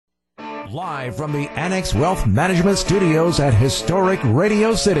Live from the Annex Wealth Management Studios at historic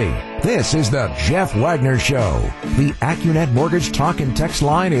Radio City, this is the Jeff Wagner Show. The AccuNet Mortgage Talk and Text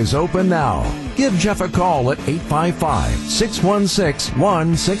line is open now. Give Jeff a call at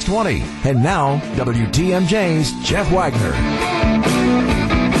 855-616-1620. And now, WTMJ's Jeff Wagner.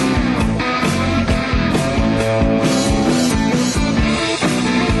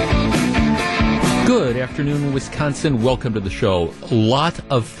 Good afternoon, Wisconsin. Welcome to the show. A lot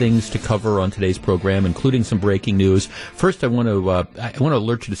of things to cover on today's program, including some breaking news. First, I want to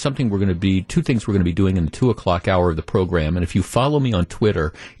alert you to two things we're going to be doing in the 2 o'clock hour of the program. And if you follow me on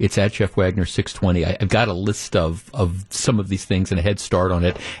Twitter, it's at Jeff Wagner 620. I've got a list of some of these things and a head start on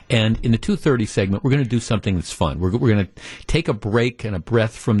it. And in the 2:30 segment, we're going to do something that's fun. We're going to take a break and a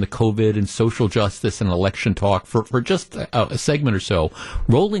breath from the COVID and social justice and election talk for just a segment or so.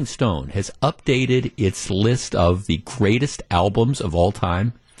 Rolling Stone has updated its list of the greatest albums of all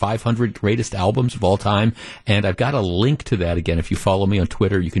time. 500 greatest albums of all time, and I've got a link to that again. If you follow me on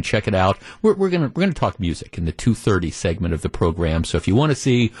Twitter, you can check it out. We're gonna talk music in the 2:30 segment of the program. So if you want to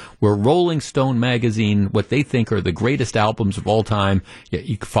see where Rolling Stone magazine, what they think are the greatest albums of all time,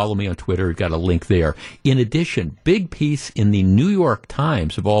 you can follow me on Twitter. We've got a link there. In addition, big piece in the New York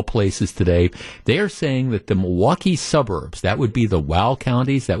Times of all places today. They are saying that the Milwaukee suburbs, that would be the WOW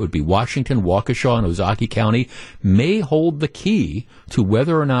counties, that would be Washington, Waukesha, and Ozaukee County, may hold the key to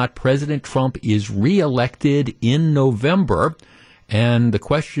whether or not President Trump is reelected in November. And the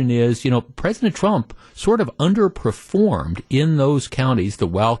question is, President Trump sort of underperformed in those counties, the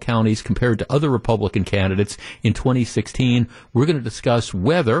WOW counties, compared to other Republican candidates in 2016. We're going to discuss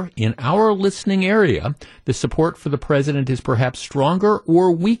whether, in our listening area, the support for the president is perhaps stronger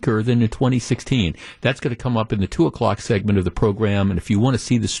or weaker than in 2016. That's going to come up in the 2 o'clock segment of the program. And if you want to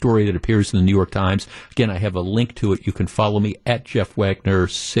see the story that appears in the New York Times, again, I have a link to it. You can follow me at Jeff Wagner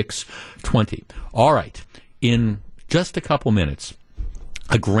 620. All right. In just a couple minutes,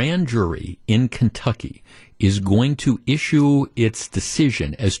 a grand jury in Kentucky is going to issue its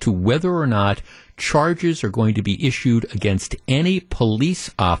decision as to whether or not charges are going to be issued against any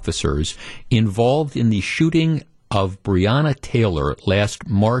police officers involved in the shooting of Breonna Taylor last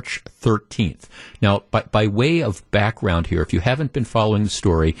March 13th. Now, by way of background here, if you haven't been following the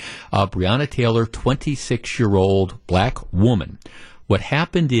story, Breonna Taylor, 26-year-old black woman. What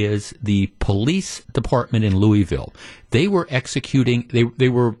happened is the police department in Louisville, they were executing, they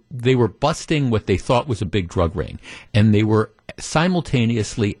were busting what they thought was a big drug ring, and they were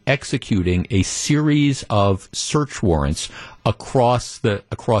simultaneously executing a series of search warrants across the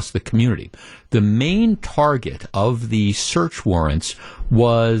community. The main target of the search warrants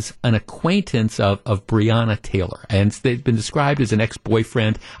was an acquaintance of Breonna Taylor, and they've been described as an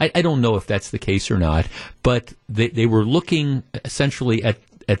ex-boyfriend. I don't know if that's the case or not, but they were looking essentially at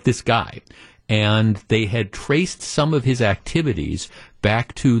this guy, and they had traced some of his activities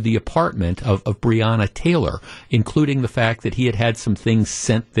back to the apartment of Breonna Taylor, including the fact that he had some things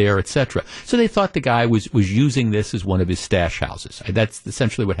sent there, etc. So they thought the guy was using this as one of his stash houses. That's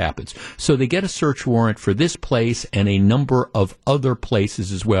essentially what happens. So they get a search warrant for this place and a number of other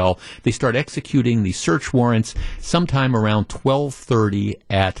places as well. They start executing the search warrants sometime around 12:30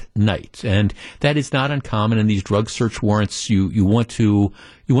 at night. And that is not uncommon in these drug search warrants. You want to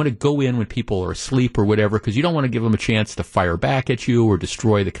go in when people are asleep or whatever, because you don't want to give them a chance to fire back at you or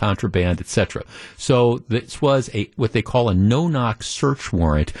destroy the contraband, etc. So this was what they call a no-knock search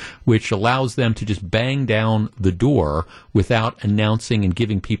warrant, which allows them to just bang down the door without announcing and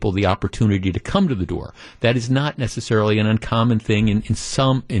giving people the opportunity to come to the door. That is not necessarily an uncommon thing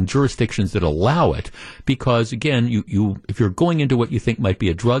in jurisdictions that allow it, because again, if you're going into what you think might be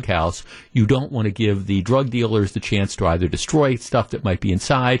a drug house, you don't want to give the drug dealers the chance to either destroy stuff that might be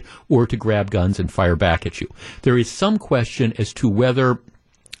inside or to grab guns and fire back at you. There is some question as to whether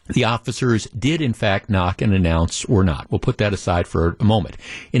the officers did in fact knock and announce or not. We'll put that aside for a moment.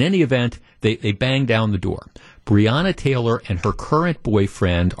 In any event, they bang down the door. Breonna Taylor and her current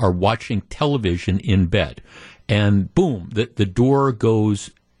boyfriend are watching television in bed, and boom, the door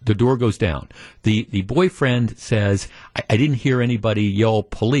goes down. The boyfriend says, I didn't hear anybody yell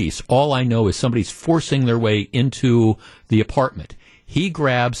police. All I know is somebody's forcing their way into the apartment. He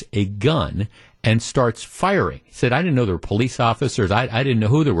grabs a gun and starts firing. He said, I didn't know there were police officers. I didn't know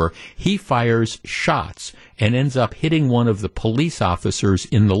who there were. He fires shots and ends up hitting one of the police officers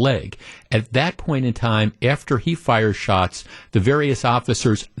in the leg. At that point in time, after he fires shots, the various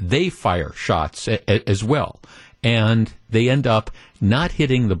officers, they fire shots as well. And they end up not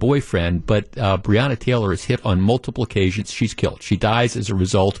hitting the boyfriend, but Breonna Taylor is hit on multiple occasions. She's killed. She dies as a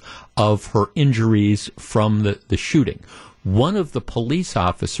result of her injuries from the shooting. one of the police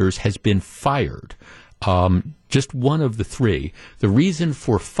officers has been fired. Just one of the three. The reason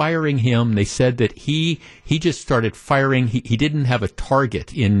for firing him, they said that he just started firing. He didn't have a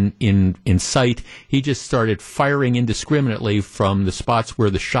target in sight. He just started firing indiscriminately from the spots where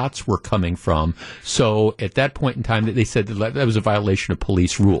the shots were coming from. So at that point in time, they said that was a violation of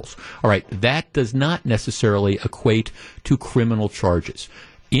police rules. All right, that does not necessarily equate to criminal charges.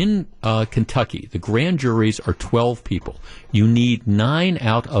 In Kentucky, the grand juries are 12 people. You need 9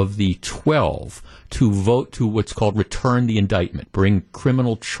 out of the 12 to vote to what's called return the indictment, bring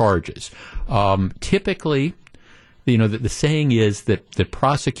criminal charges. Typically, the saying is that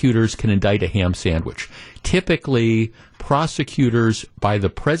prosecutors can indict a ham sandwich. Typically, prosecutors, by the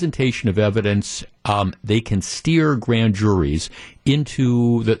presentation of evidence, they can steer grand juries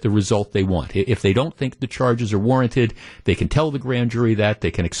into the result they want. If they don't think the charges are warranted, they can tell the grand jury that.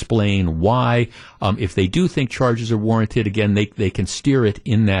 They can explain why. If they do think charges are warranted, again, they can steer it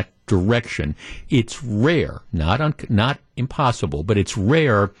in that direction. It's rare, not impossible, but it's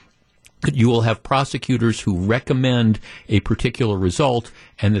rare that you will have prosecutors who recommend a particular result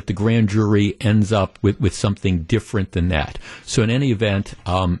and that the grand jury ends up with something different than that. So in any event,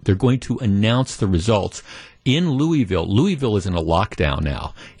 they're going to announce the results. In Louisville is in a lockdown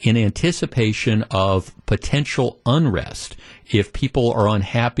now in anticipation of potential unrest. If some people are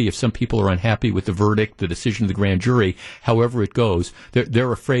unhappy with the verdict, the decision of the grand jury, however it goes,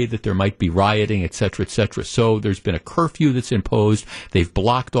 they're afraid that there might be rioting, et cetera, et cetera. So there's been a curfew that's imposed. They've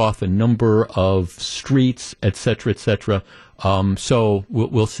blocked off a number of streets, et cetera, et cetera. So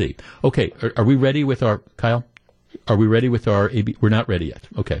we'll see. Okay, are we ready with our, Kyle? Are we ready with our AB? We're not ready yet.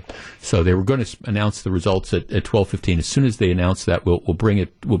 Okay. So they were going to announce the results at 12:15. As soon as they announce that, we'll bring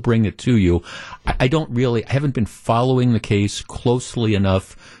it to you. I haven't been following the case closely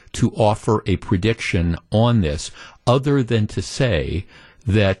enough to offer a prediction on this, other than to say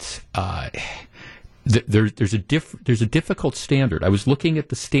that there's a difficult standard. I was looking at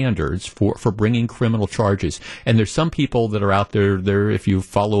the standards for bringing criminal charges, and there's some people that are out there, if you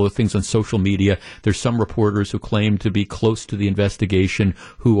follow things on social media, there's some reporters who claim to be close to the investigation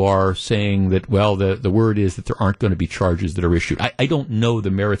who are saying that, well, the word is that there aren't going to be charges that are issued. I don't know the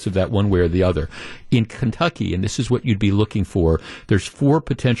merits of that one way or the other. In Kentucky, and this is what you'd be looking for, there's 4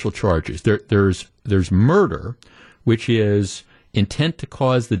 potential charges. There's murder, which is intent to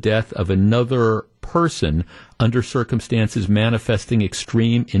cause the death of another person under circumstances manifesting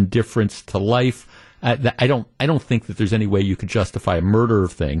extreme indifference to life. I don't think that there's any way you could justify a murder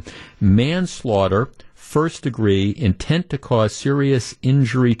thing. Manslaughter, first degree, intent to cause serious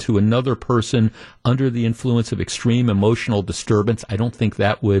injury to another person under the influence of extreme emotional disturbance. I don't think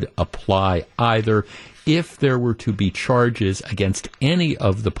that would apply either. If there were to be charges against any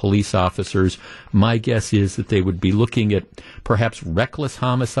of the police officers, my guess is that they would be looking at perhaps reckless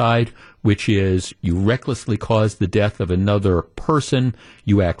homicide, which is you recklessly cause the death of another person.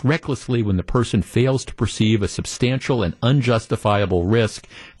 You act recklessly when the person fails to perceive a substantial and unjustifiable risk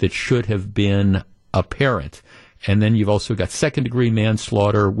that should have been apparent. And then you've also got second-degree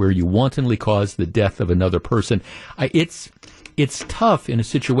manslaughter, where you wantonly cause the death of another person. It's tough in a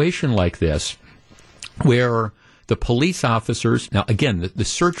situation like this, where the police officers, now again, the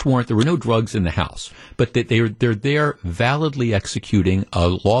search warrant, there were no drugs in the house, but they're there validly executing a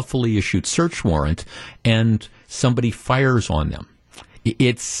lawfully issued search warrant, and somebody fires on them.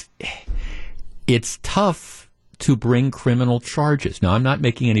 It's tough to bring criminal charges. Now, I'm not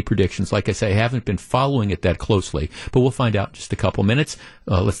making any predictions. Like I say, I haven't been following it that closely, but we'll find out in just a couple minutes.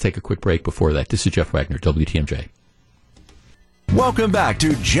 Let's take a quick break before that. This is Jeff Wagner, WTMJ. Welcome back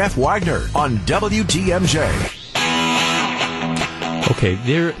to Jeff Wagner on WTMJ. Okay,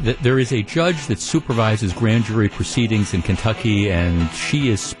 there is a judge that supervises grand jury proceedings in Kentucky, and she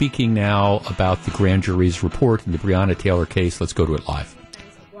is speaking now about the grand jury's report in the Breonna Taylor case. Let's go to it live.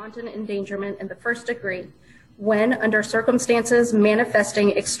 Wanton endangerment in the first degree, when, under circumstances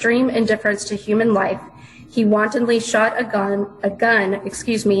manifesting extreme indifference to human life, he wantonly shot a gun,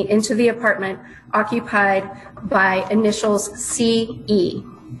 into the apartment occupied by initials C.E.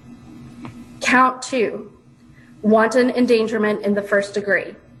 Count 2, wanton endangerment in the first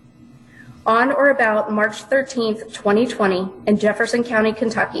degree. On or about March 13th, 2020, in Jefferson County,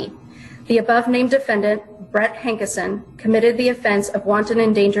 Kentucky, the above-named defendant, Brett Hankison, committed the offense of wanton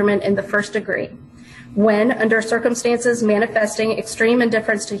endangerment in the first degree, when, under circumstances manifesting extreme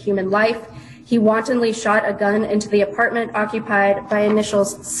indifference to human life, he wantonly shot a gun into the apartment occupied by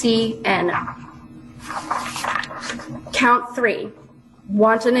initials C.N. Count 3,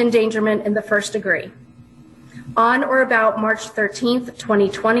 wanton endangerment in the first degree. On or about March 13th,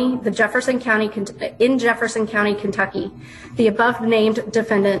 2020, in Jefferson County, Kentucky, the above-named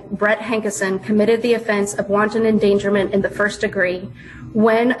defendant, Brett Hankison, committed the offense of wanton endangerment in the first degree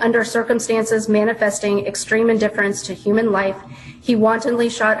when, under circumstances manifesting extreme indifference to human life, he wantonly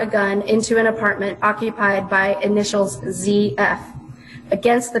shot a gun into an apartment occupied by initials ZF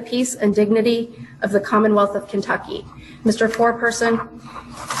against the peace and dignity of the Commonwealth of Kentucky. Mr. Foreperson,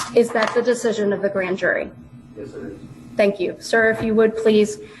 is that the decision of the grand jury? Yes, it is. Thank you. Sir, if you would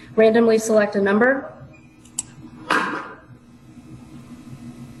please randomly select a number.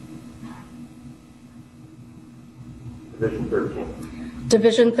 Division 13.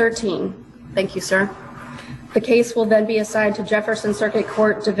 Division 13. Thank you, sir. The case will then be assigned to Jefferson Circuit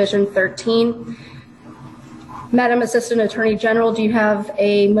Court, Division 13. Madam Assistant Attorney General, do you have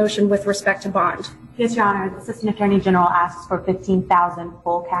a motion with respect to bond? Yes, Your Honor. The Assistant Attorney General asks for $15,000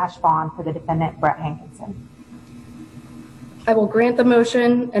 full cash bond for the defendant, Brett Hankinson. I will grant the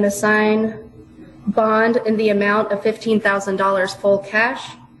motion and assign bond in the amount of $15,000 full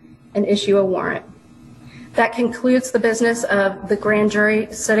cash and issue a warrant. That concludes the business of the grand jury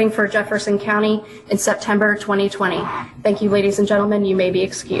sitting for Jefferson County in September 2020. Thank you, ladies and gentlemen. You may be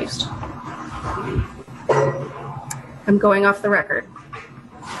excused. I'm going off the record.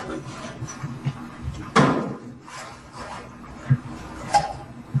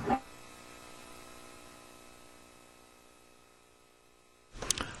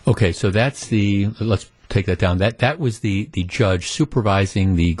 Okay, so that's let's take that down. That was the judge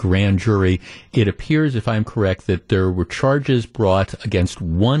supervising the grand jury. It appears, if I'm correct, that there were charges brought against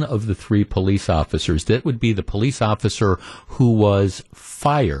one of the three police officers. That would be the police officer who was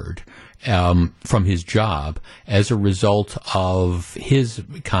fired from his job as a result of his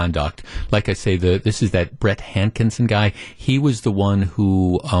conduct. Like I say, this is that Brett Hankinson guy. He was the one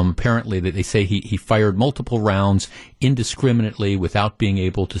who apparently, that they say he fired multiple rounds indiscriminately without being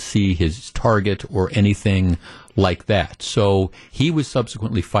able to see his target or anything like that. So he was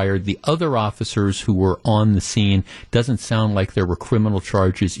subsequently fired. The other officers who were on the scene, doesn't sound like there were criminal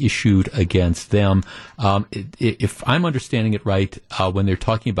charges issued against them. If I'm understanding it right, when they're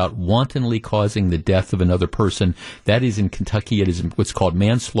talking about wantonly causing the death of another person, that is in Kentucky. It is what's called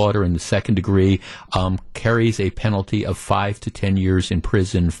manslaughter in the second degree, carries a penalty of 5 to 10 years in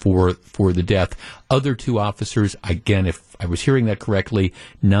prison for the death. Other two officers, again, if I was hearing that correctly,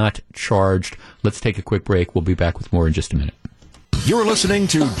 not charged. Let's take a quick break. We'll be back with more in just a minute. You're listening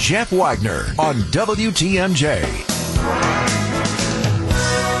to Jeff Wagner on WTMJ.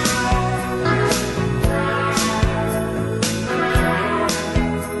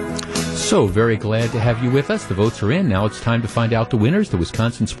 So, very glad to have you with us. The votes are in. Now it's time to find out the winners. The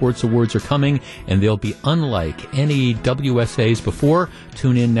Wisconsin Sports Awards are coming, and they'll be unlike any WSAs before.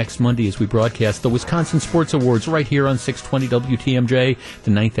 Tune in next Monday as we broadcast the Wisconsin Sports Awards right here on 620 WTMJ.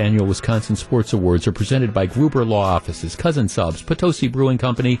 The 9th Annual Wisconsin Sports Awards are presented by Gruber Law Offices, Cousin Subs, Potosi Brewing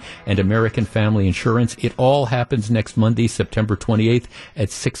Company, and American Family Insurance. It all happens next Monday, September 28th at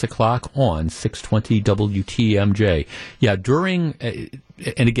 6 o'clock on 620 WTMJ. Yeah, during...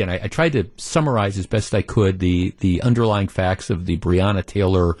 and again, I tried to summarize as best I could the underlying facts of the Breonna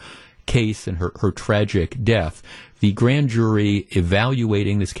Taylor case and her tragic death. The grand jury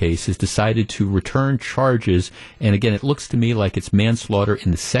evaluating this case has decided to return charges, and again, it looks to me like it's manslaughter in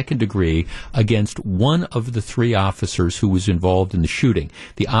the second degree against one of the three officers who was involved in the shooting.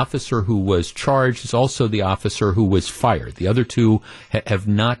 The officer who was charged is also the officer who was fired. The other two have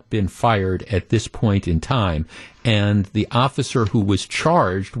not been fired at this point in time. And the officer who was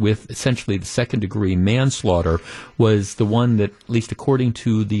charged with essentially the second-degree manslaughter was the one that, at least according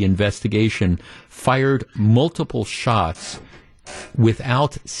to the investigation, fired multiple shots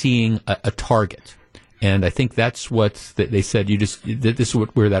without seeing a target. And I think that's what they said. This is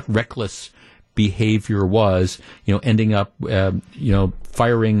where that reckless behavior was, ending up,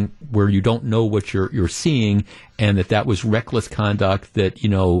 firing where you don't know what you're seeing, and that was reckless conduct that,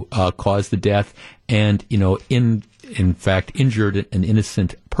 caused the death and, in fact, injured an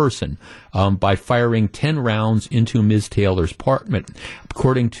innocent person by firing 10 rounds into Ms. Taylor's apartment.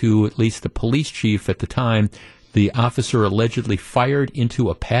 According to at least the police chief at the time, the officer allegedly fired into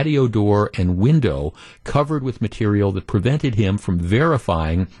a patio door and window covered with material that prevented him from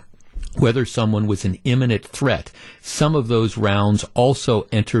verifying whether someone was an imminent threat. Some of those rounds also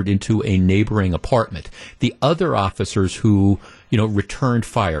entered into a neighboring apartment. The other officers who, returned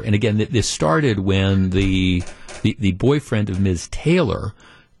fire, and again, this started when the boyfriend of Ms. Taylor,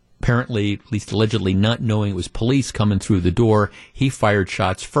 apparently, at least allegedly, not knowing it was police coming through the door, he fired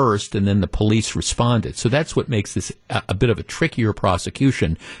shots first, and then the police responded. So that's what makes this a bit of a trickier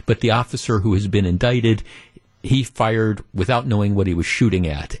prosecution. But the officer who has been indicted he fired without knowing what he was shooting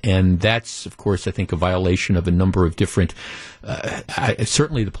at. And that's, of course, I think a violation of a number of different,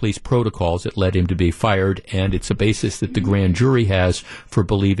 certainly the police protocols that led him to be fired. And it's a basis that the grand jury has for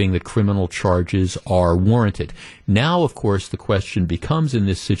believing that criminal charges are warranted. Now, of course, the question becomes in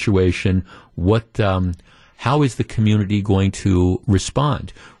this situation, how is the community going to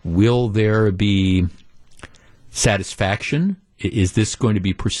respond? Will there be satisfaction? Is this going to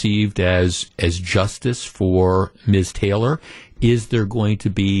be perceived as justice for Ms. Taylor? Is there going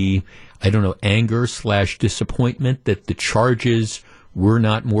to be, anger/disappointment that the charges were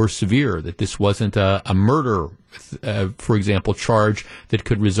not more severe, that this wasn't a murder, for example, charge that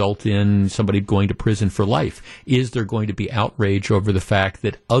could result in somebody going to prison for life? Is there going to be outrage over the fact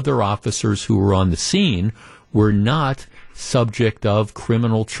that other officers who were on the scene were not subject of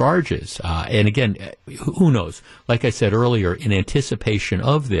criminal charges? And again, who knows? Like I said earlier, in anticipation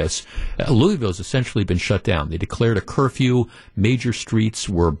of this, Louisville's essentially been shut down. They declared a curfew. Major streets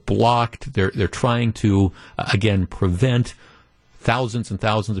were blocked. They're trying to, again, prevent thousands and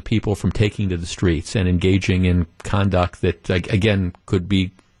thousands of people from taking to the streets and engaging in conduct that, again, could be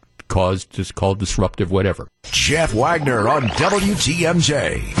called disruptive, whatever. Jeff Wagner on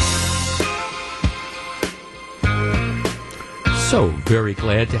WTMJ. So very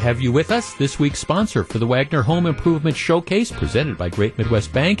glad to have you with us. This week's sponsor for the Wagner Home Improvement Showcase, presented by Great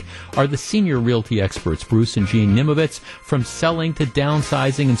Midwest Bank, are the senior realty experts, Bruce and Jean Nimovitz. From selling to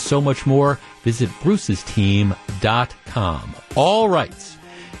downsizing and so much more, visit brucesteam.com. All right.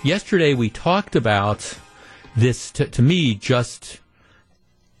 Yesterday we talked about this, to me, just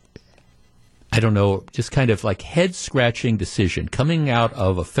kind of like head-scratching decision coming out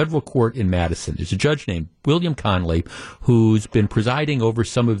of a federal court in Madison. There's a judge named William Conley who's been presiding over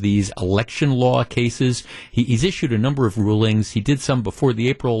some of these election law cases. He's issued a number of rulings. He did some before the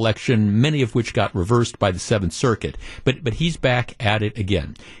April election, many of which got reversed by the Seventh Circuit. But he's back at it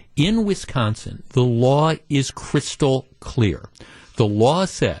again. In Wisconsin, the law is crystal clear. The law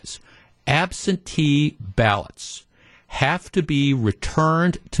says absentee ballots have to be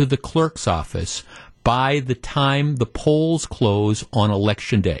returned to the clerk's office by the time the polls close on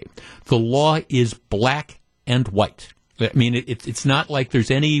Election Day. The law is black and white. I mean, it's not like there's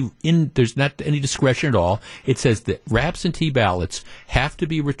not any discretion at all. It says that absentee ballots have to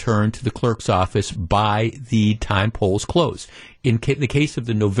be returned to the clerk's office by the time polls close. In the case of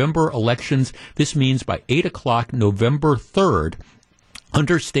the November elections, this means by 8 o'clock November 3rd,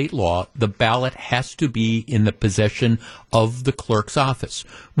 under state law, the ballot has to be in the possession of the clerk's office,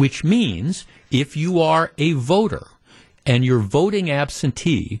 which means if you are a voter and you're voting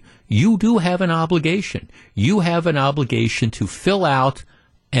absentee, you do have an obligation. You have an obligation to fill out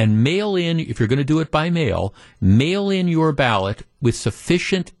and mail in, if you're going to do it by mail, mail in your ballot with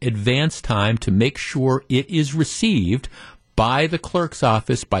sufficient advance time to make sure it is received by the clerk's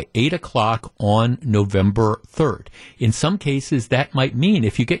office by 8 o'clock on November 3rd. In some cases, that might mean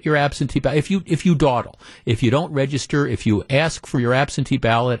if you get your absentee ballot, if you dawdle, if you don't register, if you ask for your absentee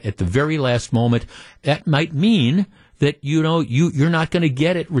ballot at the very last moment, that might mean that, you're not going to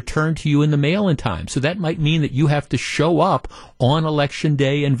get it returned to you in the mail in time. So that might mean that you have to show up on Election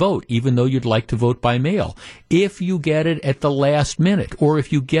Day and vote, even though you'd like to vote by mail. If you get it at the last minute, or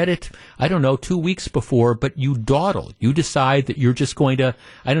if you get it, 2 weeks before, but you dawdle, you decide that you're just going to,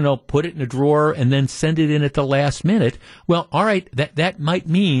 put it in a drawer and then send it in at the last minute, well, all right, that might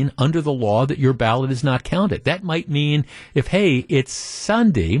mean under the law that your ballot is not counted. That might mean if, hey, it's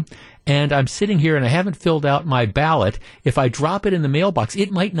Sunday, and I'm sitting here and I haven't filled out my ballot, if I drop it in the mailbox,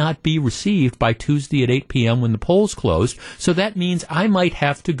 it might not be received by Tuesday at 8 p.m. when the polls close. So that means I might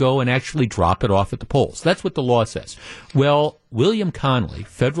have to go and actually drop it off at the polls. That's what the law says. Well, William Conley,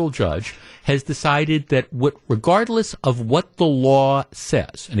 federal judge, has decided that regardless of what the law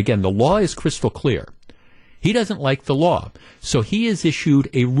says, and again, the law is crystal clear, he doesn't like the law. So he has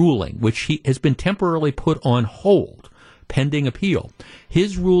issued a ruling, which he has been temporarily put on hold pending appeal.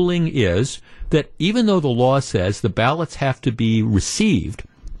 His ruling is that even though the law says the ballots have to be received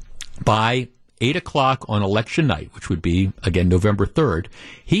by 8 o'clock on election night, which would be, again, November 3rd,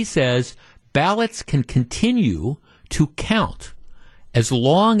 he says ballots can continue to count as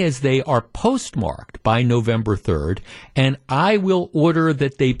long as they are postmarked by November 3rd, and I will order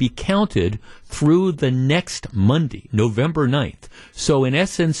that they be counted through the next Monday, November 9th. So in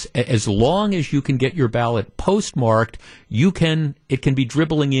essence, as long as you can get your ballot postmarked, it can be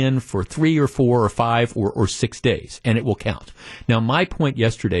dribbling in for 3 or 4 or 5 or 6 days, and it will count. Now, my point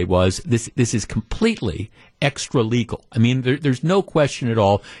yesterday was this is completely extra legal. I mean, there's no question at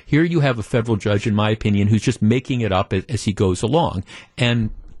all. Here you have a federal judge, in my opinion, who's just making it up as he goes along. And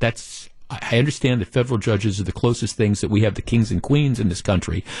that's I understand that federal judges are the closest things that we have to kings and queens in this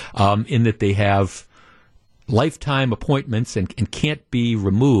country, in that they have lifetime appointments and can't be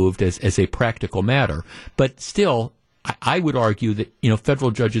removed as a practical matter. But still, I would argue that, federal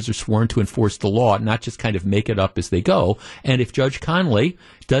judges are sworn to enforce the law, not just kind of make it up as they go. And if Judge Conley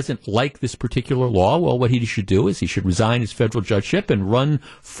doesn't like this particular law, well, what he should do is he should resign his federal judgeship and run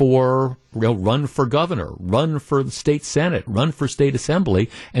for governor, run for the state senate, run for state assembly,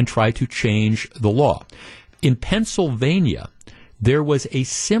 and try to change the law. In Pennsylvania, there was a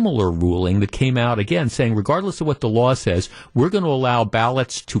similar ruling that came out again saying, regardless of what the law says, we're going to allow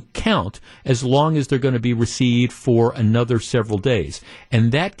ballots to count as long as they're going to be received for another several days.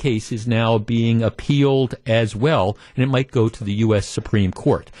 And that case is now being appealed as well, and it might go to the U.S. Supreme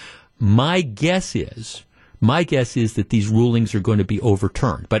Court. My guess is that these rulings are going to be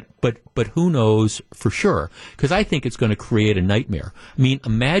overturned, but who knows for sure? Because I think it's going to create a nightmare. I mean,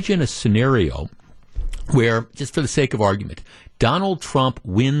 imagine a scenario where, just for the sake of argument, Donald Trump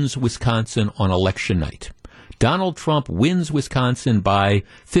wins Wisconsin on election night. Donald Trump wins Wisconsin by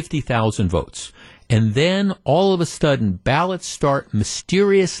 50,000 votes. And then all of a sudden, ballots start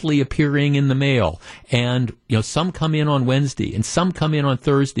mysteriously appearing in the mail. And, some come in on Wednesday, and some come in on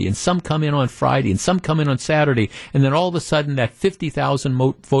Thursday, and some come in on Friday, and some come in on Saturday. And then all of a sudden, that 50,000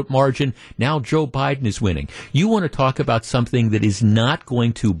 vote margin, now Joe Biden is winning. You want to talk about something that is not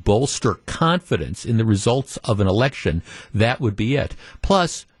going to bolster confidence in the results of an election, that would be it.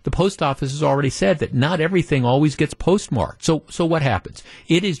 Plus, the post office has already said that not everything always gets postmarked. So what happens?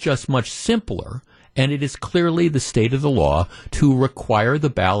 It is just much simpler, and it is clearly the state of the law to require the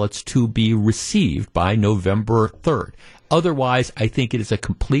ballots to be received by November 3rd. Otherwise, I think it is a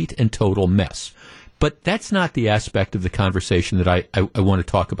complete and total mess. But that's not the aspect of the conversation that I want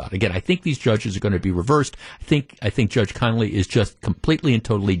to talk about. Again, I think these judges are going to be reversed. I think Judge Conley is just completely and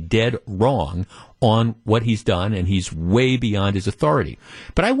totally dead wrong on what he's done, and he's way beyond his authority.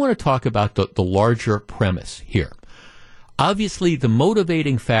 But I want to talk about the larger premise here. Obviously, the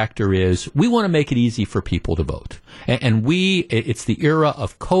motivating factor is we want to make it easy for people to vote. And it's the era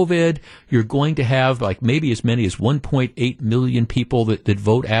of COVID. You're going to have like maybe as many as 1.8 million people that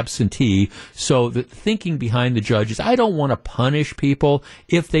vote absentee. So the thinking behind the judge is I don't want to punish people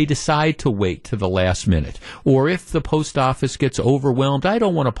if they decide to wait to the last minute. Or if the post office gets overwhelmed, I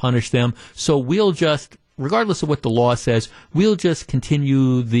don't want to punish them. So we'll just, regardless of what the law says, we'll just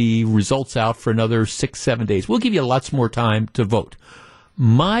continue the results out for another 6-7 days. We'll give you lots more time to vote.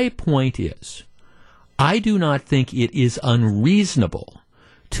 My point is, I do not think it is unreasonable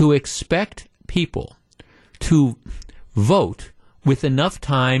to expect people to vote with enough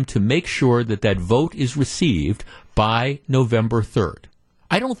time to make sure that that vote is received by November 3rd.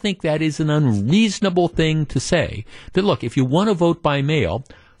 I don't think that is an unreasonable thing to say. That, look, if you want to vote by mail,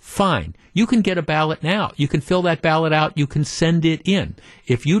 fine. You can get a ballot now. You can fill that ballot out. You can send it in.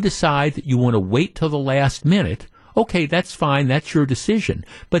 If you decide that you want to wait till the last minute, okay, that's fine. That's your decision.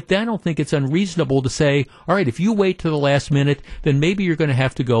 But then I don't think it's unreasonable to say, all right, if you wait till the last minute, then maybe you're going to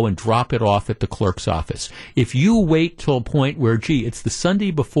have to go and drop it off at the clerk's office. If you wait till a point where, gee, it's the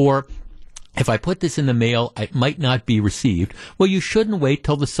Sunday before, if I put this in the mail, it might not be received. Well, you shouldn't wait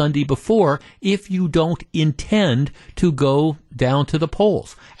till the Sunday before if you don't intend to go down to the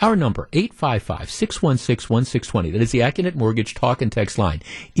polls. Our number, 855-616-1620. That is the Acunet Mortgage talk and text line.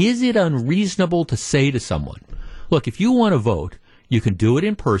 Is it unreasonable to say to someone, look, if you want to vote, you can do it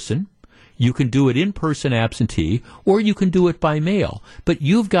in person. You can do it in person absentee, or you can do it by mail. But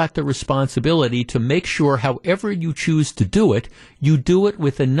you've got the responsibility to make sure, however you choose to do it, you do it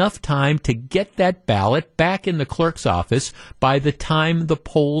with enough time to get that ballot back in the clerk's office by the time the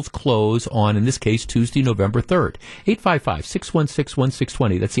polls close on, in this case, Tuesday, November 3rd.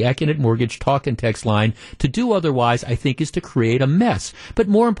 855-616-1620. That's the Acunet Mortgage talk and text line. To do otherwise, I think, is to create a mess. But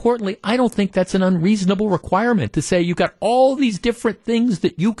more importantly, I don't think that's an unreasonable requirement to say you've got all these different things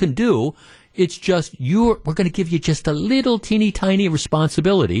that you can do. It's just we're going to give you just a little teeny tiny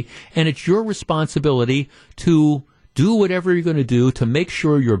responsibility, and it's your responsibility to do whatever you're going to do to make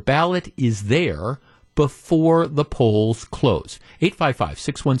sure your ballot is there before the polls close.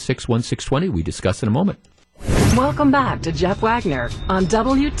 855-616-1620. We discuss in a moment. Welcome back to Jeff Wagner on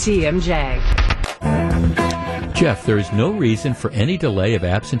WTMJ. Jeff, there is no reason for any delay of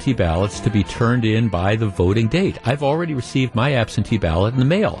absentee ballots to be turned in by the voting date. I've already received my absentee ballot in the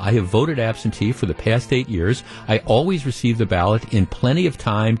mail. I have voted absentee for the past 8 years. I always receive the ballot in plenty of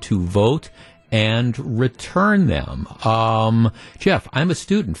time to vote and return them. Jeff, I'm a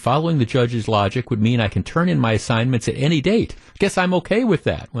student. Following the judge's logic would mean I can turn in my assignments at any date. Guess I'm okay with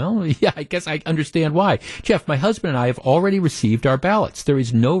that. Well, yeah, I guess I understand why. Jeff, my husband and I have already received our ballots. There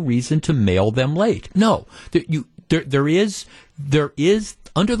is no reason to mail them late. No, there is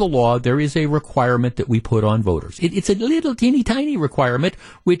under the law, there is a requirement that we put on voters. It's a little teeny tiny requirement,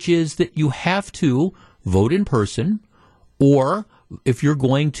 which is that you have to vote in person, or if you're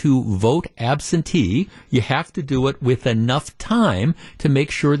going to vote absentee, you have to do it with enough time to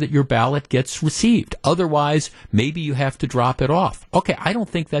make sure that your ballot gets received. Otherwise, maybe you have to drop it off. Okay, I don't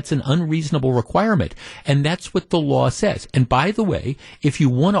think that's an unreasonable requirement. And that's what the law says. And by the way, if you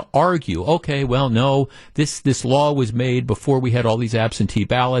want to argue, okay, well, no, this law was made before we had all these absentee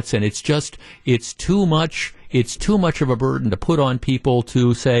ballots, and it's too much. It's too much of a burden to put on people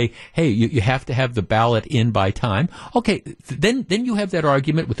to say, hey, you have to have the ballot in by time. Okay, then you have that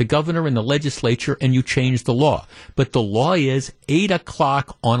argument with the governor and the legislature, and you change the law. But the law is 8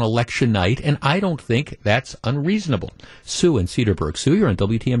 o'clock on election night, and I don't think that's unreasonable. Sue in Cedarburg. Sue, you're on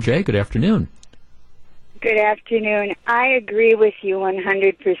WTMJ. Good afternoon. Good afternoon. I agree with you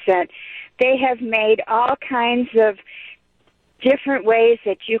 100%. They have made all kinds of different ways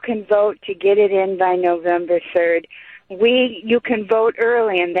that you can vote to get it in by November 3rd. You can vote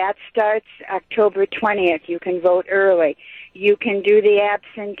early, and that starts October 20th. You can vote early. You can do the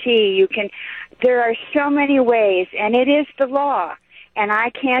absentee. There are so many ways, and it is the law. And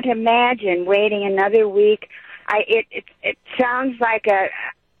I can't imagine waiting another week. It sounds like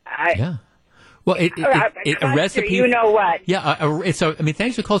yeah. Well, a recipe. You know what? Yeah,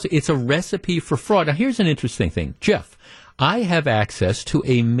 thanks for calling. It's a recipe for fraud. Now, here's an interesting thing, Jeff. I have access to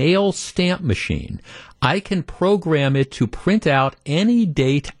a mail stamp machine. I can program it to print out any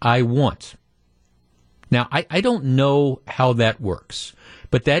date I want. Now, I don't know how that works,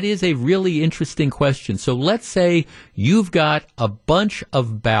 but that is a really interesting question. So let's say you've got a bunch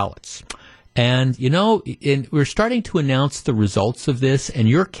of ballots. And, we're starting to announce the results of this, and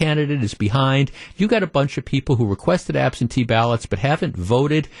your candidate is behind. You got a bunch of people who requested absentee ballots but haven't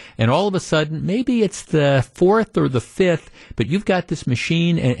voted, and all of a sudden, maybe it's the 4th or the 5th, but you've got this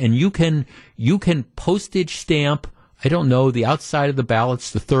machine, and you can postage stamp, I don't know, the outside of the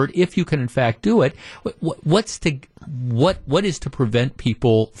ballots, the 3rd, if you can in fact do it. What is to prevent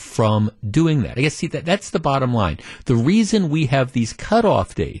people from doing that? I guess, that's the bottom line. The reason we have these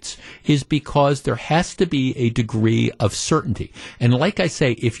cutoff dates is because there has to be a degree of certainty. And like I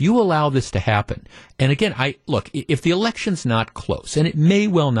say, if you allow this to happen, and again, if the election's not close, and it may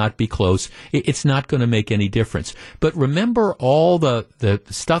well not be close, it's not going to make any difference. But remember all the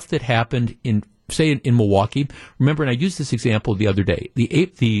stuff that happened in Milwaukee. Remember, and I used this example the other day,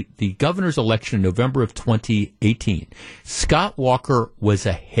 the governor's election in November of 2018, Scott Walker was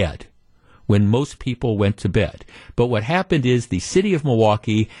ahead when most people went to bed. But what happened is the city of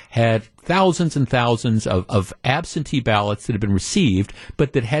Milwaukee had thousands and thousands of absentee ballots that had been received,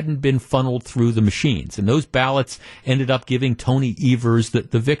 but that hadn't been funneled through the machines. And those ballots ended up giving Tony Evers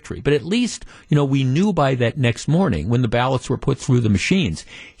the victory. But at least, we knew by that next morning when the ballots were put through the machines.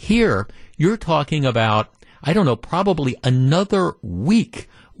 Here, you're talking about, I don't know, probably another week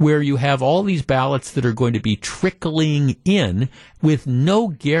where you have all these ballots that are going to be trickling in with no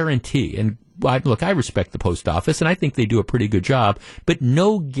guarantee. And I respect the post office, and I think they do a pretty good job, but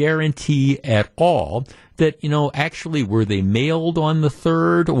no guarantee at all that, actually were they mailed on the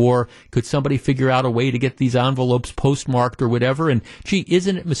 3rd, or could somebody figure out a way to get these envelopes postmarked or whatever? And gee,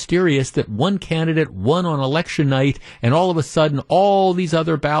 isn't it mysterious that one candidate won on election night, and all of a sudden all these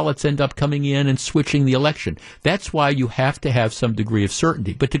other ballots end up coming in and switching the election? That's why you have to have some degree of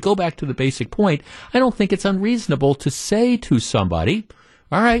certainty. But to go back to the basic point, I don't think it's unreasonable to say to somebody,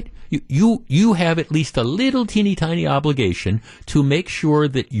 all right, you have at least a little teeny tiny obligation to make sure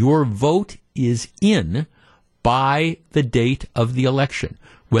that your vote is in by the date of the election.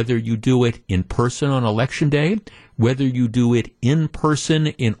 Whether you do it in person on election day, whether you do it in person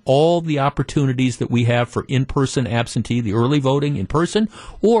in all the opportunities that we have for in-person absentee, the early voting in person,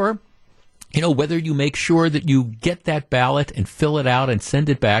 or whether you make sure that you get that ballot and fill it out and send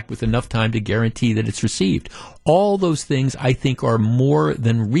it back with enough time to guarantee that it's received. All those things, I think, are more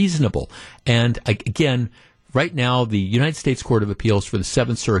than reasonable. And again, right now, the United States Court of Appeals for the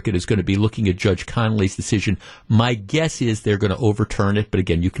Seventh Circuit is going to be looking at Judge Connolly's decision. My guess is they're going to overturn it, but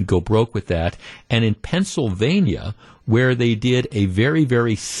again, you can go broke with that. And in Pennsylvania, where they did a very,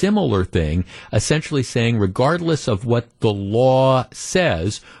 very similar thing, essentially saying, regardless of what the law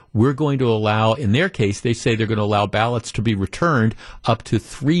says, we're going to allow, in their case, they say they're going to allow ballots to be returned up to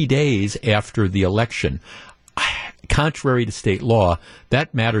 3 days after the election. contrary to state law,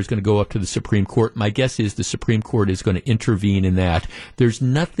 that matter is going to go up to the Supreme Court. My guess is the Supreme Court is going to intervene in that. There's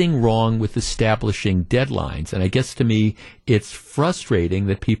nothing wrong with establishing deadlines, and I guess to me it's frustrating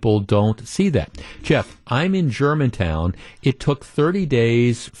that people don't see that. Jeff, I'm in Germantown. It took 30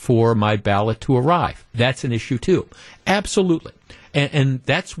 days for my ballot to arrive. That's an issue too. Absolutely. And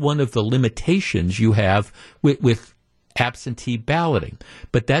that's one of the limitations you have with absentee balloting.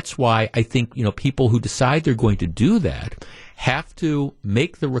 But that's why I think, people who decide they're going to do that have to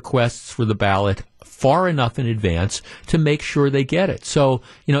make the requests for the ballot far enough in advance to make sure they get it. So,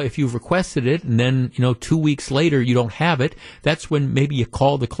 if you've requested it and then, 2 weeks later you don't have it, that's when maybe you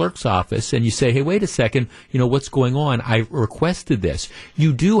call the clerk's office and you say, hey, wait a second, what's going on? I requested this.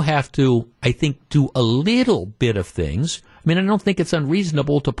 You do have to, I think, do a little bit of things. I don't think it's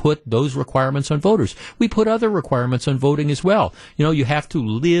unreasonable to put those requirements on voters. We put other requirements on voting as well. You have to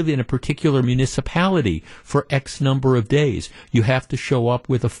live in a particular municipality for X number of days. You have to show up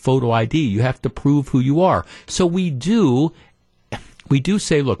with a photo ID. You have to prove who you are. So we do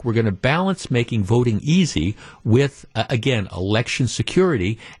say, look, we're going to balance making voting easy with, again, election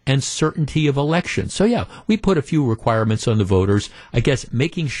security and certainty of election. So, yeah, we put a few requirements on the voters. I guess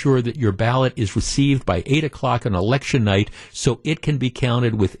making sure that your ballot is received by 8 o'clock on election night so it can be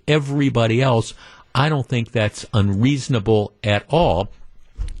counted with everybody else. I don't think that's unreasonable at all.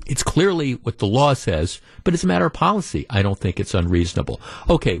 It's clearly what the law says, but as a matter of policy, I don't think it's unreasonable.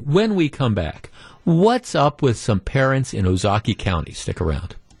 Okay, when we come back, what's up with some parents in Ozaukee County? Stick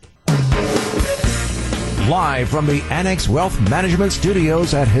around. Live from the Annex Wealth Management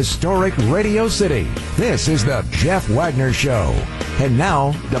Studios at historic Radio City, this is the Jeff Wagner Show. And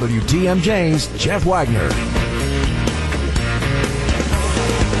now, WTMJ's Jeff Wagner.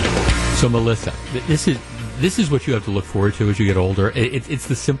 So, Melissa, this is what you have to look forward to as you get older. It's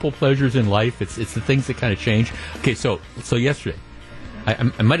the simple pleasures in life. It's the things that kind of change. Okay, so yesterday,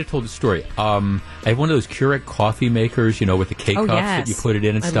 I might have told the story. I have one of those Keurig coffee makers, with the K-cups that you put it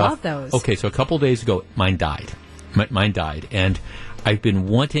in and stuff. I love those. Okay, so a couple of days ago, mine died. Mine died. And I've been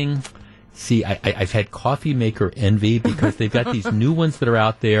wanting... See, I've had coffee maker envy because they've got these new ones that are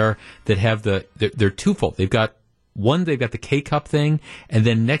out there that have they're twofold. They've got the K-cup thing, and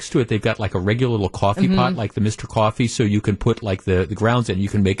then next to it they've got like a regular little coffee pot, like the Mr. Coffee, so you can put like the grounds in, you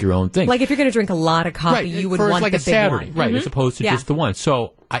can make your own thing. Like if you're going to drink a lot of coffee, you would want like the a big Saturday, one. right, as opposed to just the one.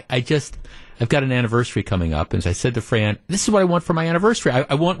 So I've got an anniversary coming up, and I said to Fran, this is what I want for my anniversary.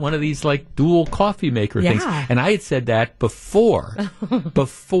 I want one of these like dual coffee maker things. And I had said that before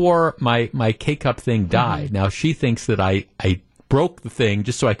my K-cup thing died. Now she thinks that I broke the thing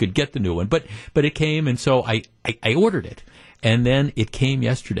just so I could get the new one. But it came, and so I ordered it. And then it came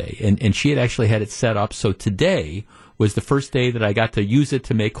yesterday, and she had actually had it set up. So today was the first day that I got to use it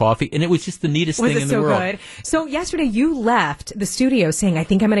to make coffee, and it was just the neatest thing in the world. Good? So yesterday you left the studio saying, I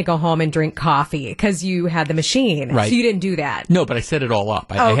think I'm going to go home and drink coffee because you had the machine. Right. So you didn't do that. No, but I set it all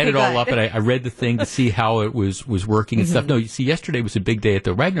up. I had it all up, and I read the thing to see how it was working and stuff. No, you see, yesterday was a big day at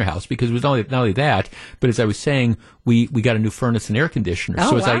the Wagner house because it was not only that, but as I was saying, we got a new furnace and air conditioner.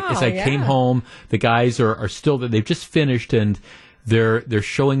 So as I came home, the guys are still there. They've just finished, and they're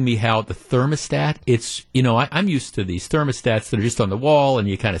showing me how the thermostat, it's, I'm used to these thermostats that are just on the wall and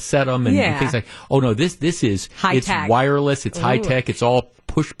you kind of set them and things like, oh no, this is, it's wireless, it's high tech, it's all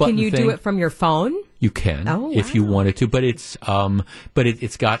push button thing. Can you do it from your phone? You can, if you wanted to, but it's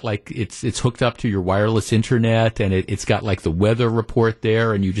got like, it's hooked up to your wireless internet, and it's got like the weather report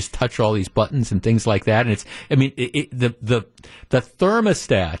there, and you just touch all these buttons and things like that, and the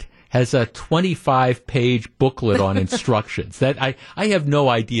thermostat has a 25-page booklet on instructions that I have no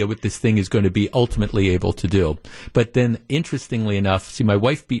idea what this thing is going to be ultimately able to do. But then, interestingly enough, see, my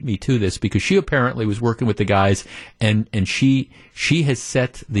wife beat me to this because she apparently was working with the guys, and she has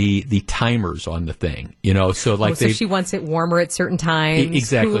set the timers on the thing, so like so she wants it warmer at certain times,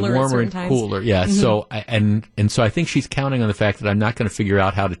 exactly, warmer and times. cooler, yeah. So so I think she's counting on the fact that I'm not going to figure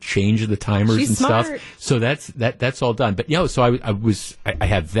out how to change the timers and smart. stuff. So that's all done. But so I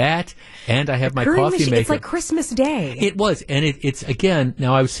have that. And I have my coffee maker. It's like Christmas Day. It was. And it's, again,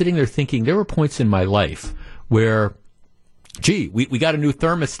 now I was sitting there thinking, there were points in my life where, gee, we got a new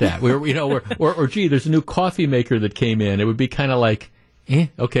thermostat. Or gee, there's a new coffee maker that came in. It would be kind of like,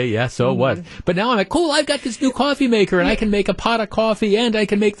 okay, yeah, so what? But now I'm like, cool, I've got this new coffee maker, and I can make a pot of coffee, and I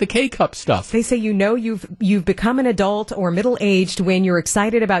can make the K-cup stuff. They say you've become an adult or middle-aged when you're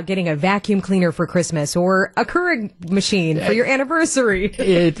excited about getting a vacuum cleaner for Christmas or a Keurig machine for your anniversary.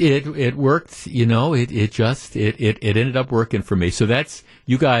 It worked, it ended up working for me. So that's,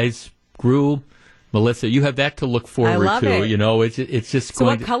 you guys grew Melissa, you have that to look forward love to. it. You know, it's just So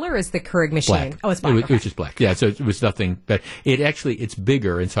going what color is the Keurig machine? black. Oh, it's black. It was just black. Yeah, so it was nothing. But it's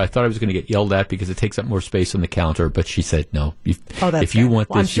bigger, and so I thought I was going to get yelled at because it takes up more space on the counter. But she said, no. If you want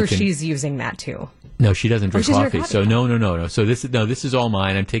this, I'm sure you can, she's using that too. No, she doesn't drink she doesn't coffee. drink So coffee. no. So this is all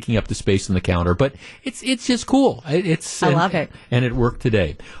mine. I'm taking up the space on the counter, but it's just cool. I love it. And it worked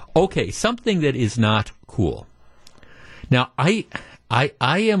today. Okay, something that is not cool. Now, I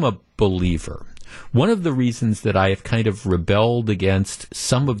am a believer. One of the reasons that I have kind of rebelled against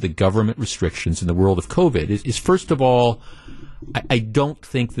some of the government restrictions in the world of COVID is first of all, I don't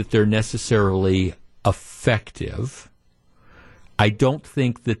think that they're necessarily effective. I don't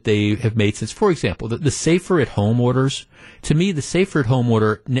think that they have made sense. For example, the safer at home orders, to me, the safer at home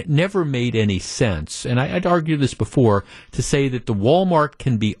order never made any sense. And I'd argued this before to say that the Walmart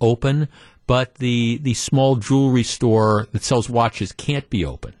can be open, but the small jewelry store that sells watches can't be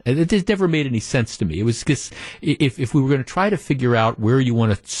open. It just never made any sense to me. It was just, if we were going to try to figure out where you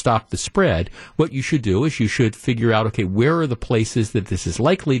want to stop the spread, what you should do is you should figure out, okay, where are the places that this is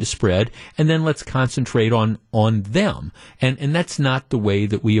likely to spread, and then let's concentrate on them. And that's not the way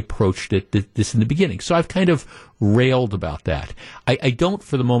that we approached it this in the beginning. So I've kind of railed about that. I don't,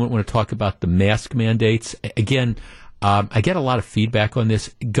 for the moment, want to talk about the mask mandates. Again, I get a lot of feedback on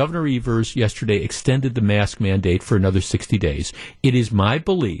this. Governor Evers yesterday extended the mask mandate for another 60 days. It is my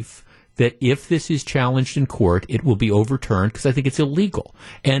belief that if this is challenged in court, it will be overturned because I think it's illegal.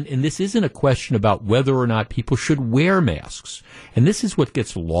 And this isn't a question about whether or not people should wear masks. And this is what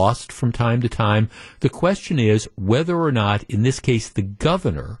gets lost from time to time. The question is whether or not, in this case, the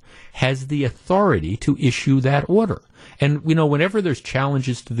governor has the authority to issue that order. And, whenever there's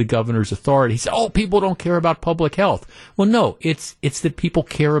challenges to the governor's authority, he says, people don't care about public health. Well, no, it's that people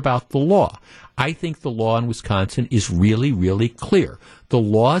care about the law. I think the law in Wisconsin is really, really clear. The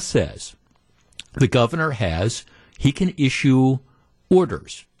law says the governor he can issue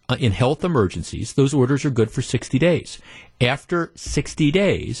orders in health emergencies. Those orders are good for 60 days. After 60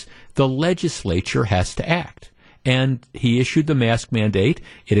 days, the legislature has to act. And he issued the mask mandate.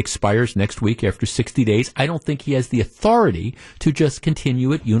 It expires next week after 60 days. I don't think he has the authority to just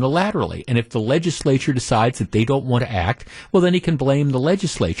continue it unilaterally. And if the legislature decides that they don't want to act, well, then he can blame the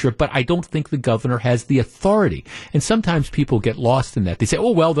legislature. But I don't think the governor has the authority. And sometimes people get lost in that. They say,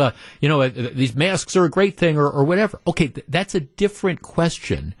 these masks are a great thing or whatever. Okay, that's a different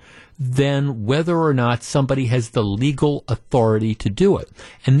question than whether or not somebody has the legal authority to do it.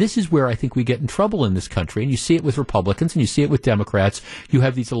 And this is where I think we get in trouble in this country. And you see it with Republicans and you see it with Democrats. You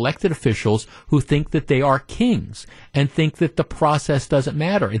have these elected officials who think that they are kings and think that the process doesn't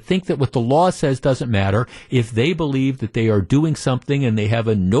matter and think that what the law says doesn't matter if they believe that they are doing something and they have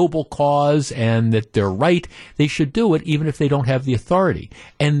a noble cause and that they're right. They should do it even if they don't have the authority.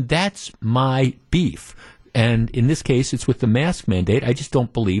 And that's my beef. And in this case, it's with the mask mandate. I just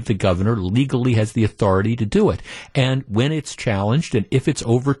don't believe the governor legally has the authority to do it. And when it's challenged and if it's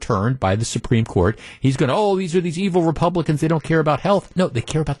overturned by the Supreme Court, he's going to, these are these evil Republicans. They don't care about health. No, they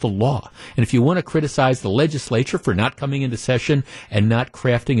care about the law. And if you want to criticize the legislature for not coming into session and not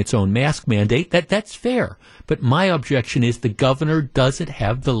crafting its own mask mandate, that's fair. But my objection is the governor doesn't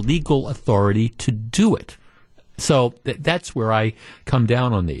have the legal authority to do it. So that's where I come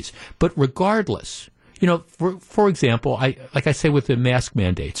down on these. But regardless, for example, like I say with the mask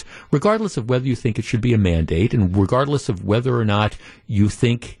mandates, regardless of whether you think it should be a mandate and regardless of whether or not you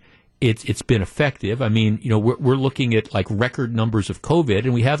think it's been effective, I mean, we're looking at like record numbers of COVID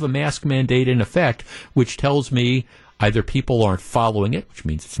and we have a mask mandate in effect, which tells me either people aren't following it, which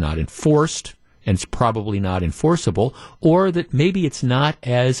means it's not enforced, and it's probably not enforceable, or that maybe it's not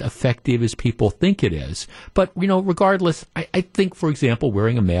as effective as people think it is. But, regardless, I think, for example,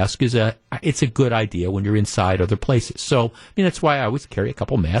 wearing a mask it's a good idea when you're inside other places. So, that's why I always carry a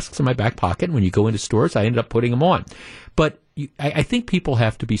couple masks in my back pocket. And when you go into stores, I end up putting them on. But I think people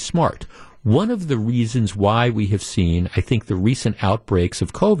have to be smart. One of the reasons why we have seen, I think, the recent outbreaks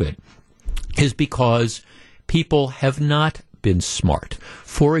of COVID is because people have not been smart.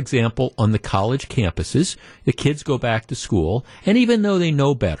 For example, on the college campuses, the kids go back to school, and even though they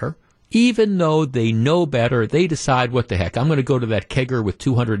know better, they decide, what the heck, I'm going to go to that kegger with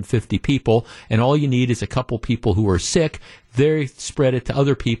 250 people, and all you need is a couple people who are sick. They spread it to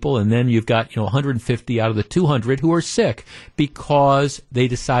other people, and then you've got 150 out of the 200 who are sick because they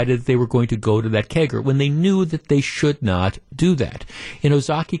decided they were going to go to that kegger when they knew that they should not do that. In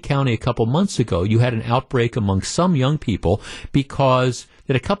Ozaukee County a couple months ago, you had an outbreak among some young people because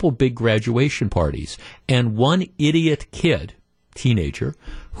they had a couple big graduation parties, and one idiot kid, teenager,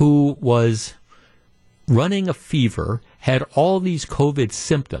 who was running a fever, had all these COVID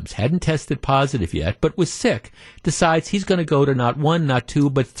symptoms, hadn't tested positive yet, but was sick, decides he's going to go to not one, not two,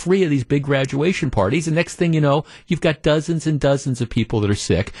 but three of these big graduation parties. And next thing you know, you've got dozens and dozens of people that are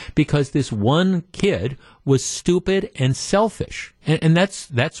sick because this one kid was stupid and selfish. And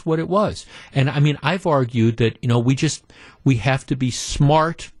that's what it was. And I mean, I've argued that, we have to be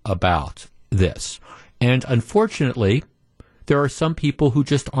smart about this. And unfortunately, there are some people who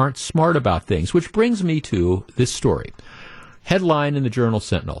just aren't smart about things, which brings me to this story. Headline in the Journal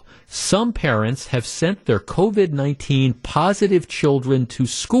Sentinel: some parents have sent their COVID-19 positive children to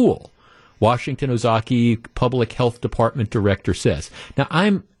school, Washington Ozaki Public Health Department director says. Now,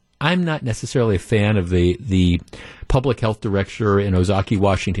 I'm not necessarily a fan of the public health director in Ozaki,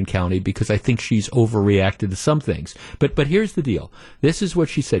 Washington County, because I think she's overreacted to some things. But here's the deal. This is what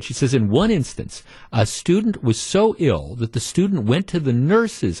she said. She says, in one instance, a student was so ill that the student went to the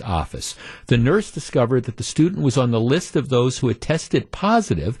nurse's office. The nurse discovered that the student was on the list of those who had tested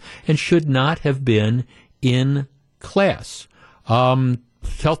positive and should not have been in class.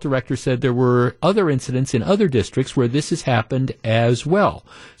 Health director said there were other incidents in other districts where this has happened as well.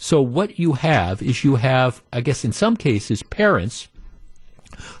 So what you have is I guess in some cases, parents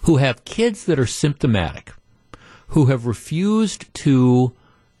who have kids that are symptomatic, who have refused to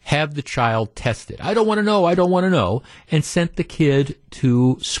have the child tested. I don't want to know, and sent the kid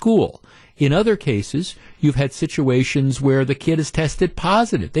to school. In other cases, you've had situations where the kid is tested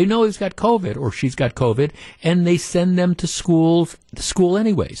positive. They know he's got COVID or she's got COVID, and they send them to school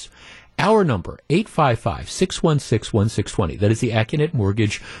anyways. Our number, 855-616-1620. That is the Acunet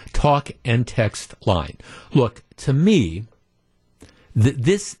Mortgage talk and text line. Look, to me,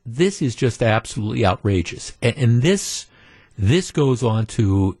 this is just absolutely outrageous. And this goes on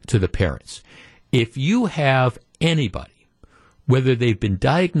to the parents. If you have anybody, whether they've been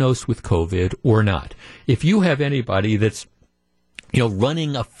diagnosed with COVID or not, if you have anybody that's,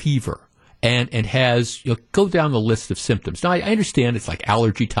 running a fever and has, go down the list of symptoms. Now, I understand it's like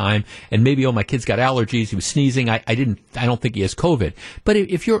allergy time, and maybe, my kid's got allergies, he was sneezing, I don't think he has COVID. But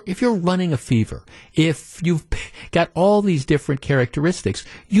if you're running a fever, if you've got all these different characteristics,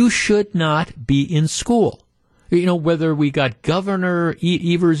 you should not be in school. Whether we got Governor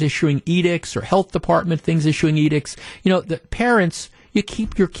Evers issuing edicts or health department things issuing edicts, the parents, you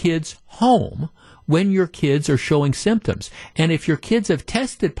keep your kids home when your kids are showing symptoms. And if your kids have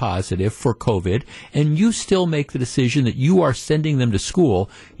tested positive for COVID and you still make the decision that you are sending them to school,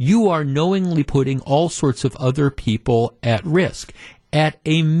 you are knowingly putting all sorts of other people at risk. At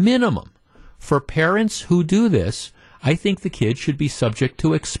a minimum, for parents who do this, I think the kids should be subject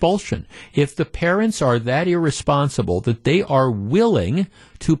to expulsion. If the parents are that irresponsible that they are willing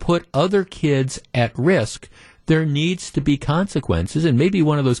to put other kids at risk, there needs to be consequences. And maybe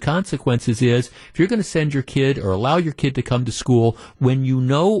one of those consequences is if you're going to send your kid or allow your kid to come to school when you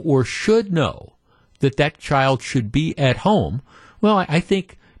know or should know that child should be at home, well, I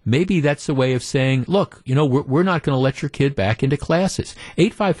think maybe that's a way of saying, look, we're not going to let your kid back into classes.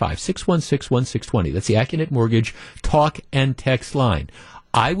 855-616-1620. That's the Acunet Mortgage talk and text line.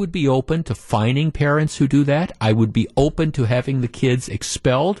 I would be open to fining parents who do that. I would be open to having the kids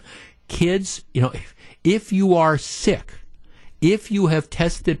expelled. Kids, if you are sick, if you have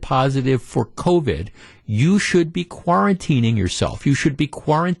tested positive for COVID, you should be quarantining yourself. You should be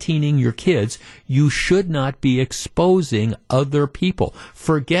quarantining your kids. You should not be exposing other people.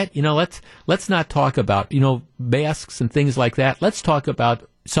 Forget, let's not talk about, masks and things like that. Let's talk about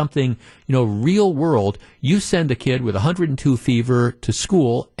something, real world. You send a kid with 102 fever to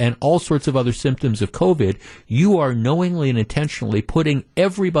school and all sorts of other symptoms of COVID. You are knowingly and intentionally putting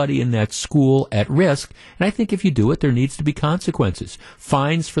everybody in that school at risk. And I think if you do it, there needs to be consequences.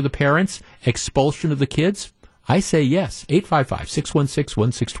 Fines for the parents, expulsion of the kids. I say yes.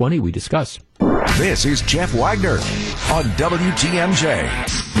 855-616-1620. We discuss. This is Jeff Wagner on WTMJ.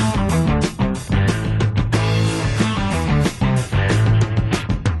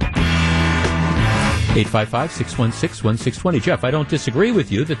 855-616-1620. Jeff, I don't disagree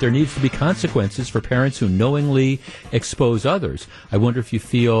with you that there needs to be consequences for parents who knowingly expose others. I wonder if you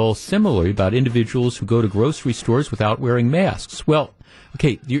feel similarly about individuals who go to grocery stores without wearing masks. Well,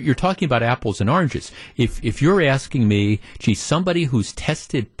 okay, you're talking about apples and oranges. If you're asking me, somebody who's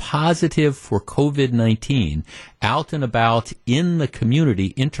tested positive for COVID-19 out and about in the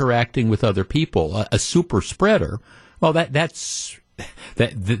community interacting with other people, a super spreader, well, that's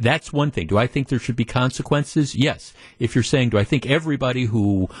That's one thing. Do I think there should be consequences? Yes. If you're saying, do I think everybody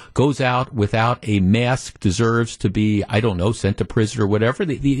who goes out without a mask deserves to be, I don't know, sent to prison or whatever?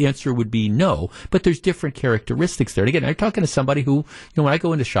 The answer would be no. But there's different characteristics there. And again, I'm talking to somebody who, when I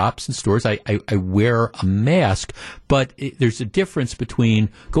go into shops and stores, I wear a mask. But there's a difference between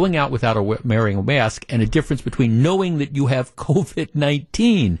going out without wearing a mask and a difference between knowing that you have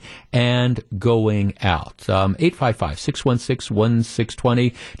COVID-19 and going out.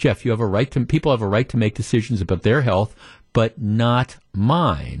 855-616-1620. Jeff, people have a right to make decisions about their health, but not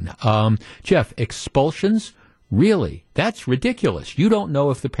mine. Jeff, expulsions? Really? That's ridiculous. You don't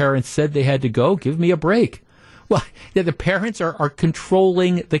know if the parents said they had to go? Give me a break. Well, yeah, the parents are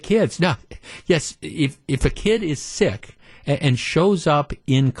controlling the kids. Now, yes, if a kid is sick and shows up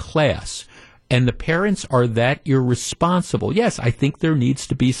in class, and the parents are that irresponsible, yes, I think there needs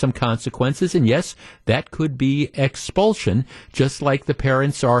to be some consequences, and yes, that could be expulsion, just like the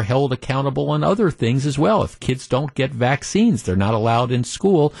parents are held accountable on other things as well. If kids don't get vaccines, they're not allowed in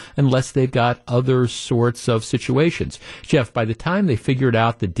school unless they've got other sorts of situations. Jeff, by the time they figured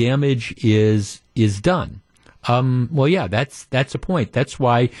out the damage is done, well, yeah, that's a point. That's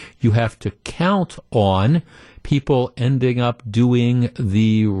why you have to count on people ending up doing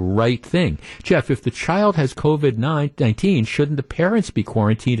the right thing. Jeff, if the child has COVID-19, shouldn't the parents be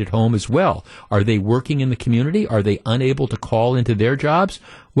quarantined at home as well? Are they working in the community? Are they unable to call into their jobs?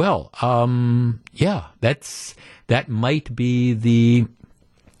 Well, yeah, that might be the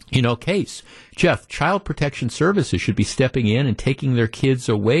case. Jeff, Child Protection Services should be stepping in and taking their kids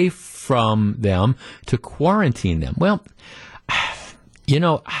away from them to quarantine them. Well,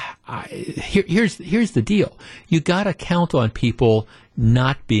 here's the deal. You got to count on people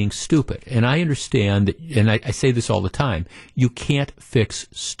not being stupid. And I understand that, and I say this all the time, you can't fix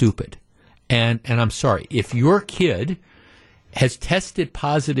stupid. And I'm sorry, if your kid has tested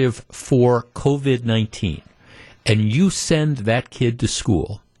positive for COVID-19 and you send that kid to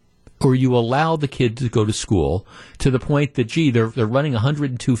school, or you allow the kid to go to school to the point that, they're running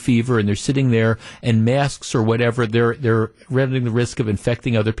 102 fever and they're sitting there and masks or whatever, they're running the risk of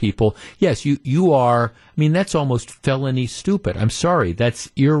infecting other people. Yes, you are, that's almost felony stupid. I'm sorry,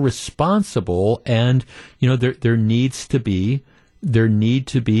 that's irresponsible, and, there need to be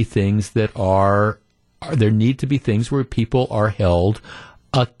things where people are held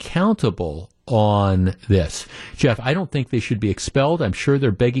accountable on this. Jeff, I don't think they should be expelled. I'm sure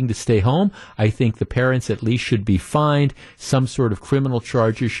they're begging to stay home. I think the parents at least should be fined. Some sort of criminal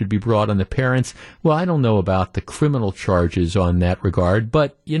charges should be brought on the parents. Well, I don't know about the criminal charges on that regard,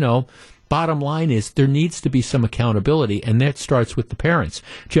 but, bottom line is there needs to be some accountability, and that starts with the parents.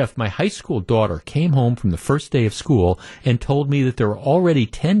 Jeff, my high school daughter came home from the first day of school and told me that there were already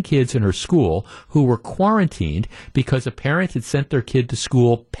 10 kids in her school who were quarantined because a parent had sent their kid to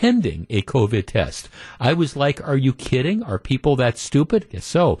school pending a COVID test. I was like, are you kidding? Are people that stupid? Yes,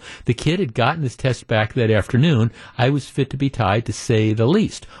 so. The kid had gotten his test back that afternoon. I was fit to be tied, to say the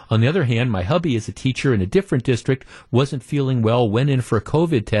least. On the other hand, my hubby is a teacher in a different district, wasn't feeling well, went in for a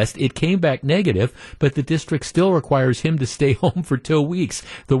COVID test. It came back negative, but the district still requires him to stay home for 2 weeks.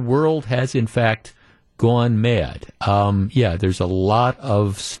 The world has, in fact, gone mad. Yeah, there's a lot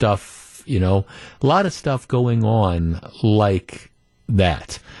of stuff, going on like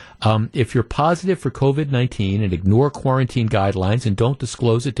that. If you're positive for COVID-19 and ignore quarantine guidelines and don't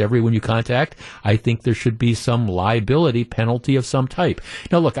disclose it to everyone you contact, I think there should be some liability penalty of some type.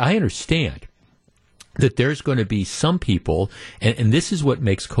 Now, look, I understand that there's going to be some people, and this is what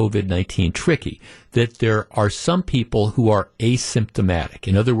makes COVID-19 tricky, that there are some people who are asymptomatic.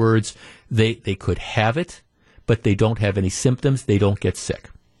 In other words, they could have it, but they don't have any symptoms. They don't get sick.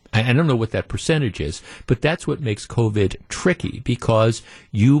 I don't know what that percentage is, but that's what makes COVID tricky, because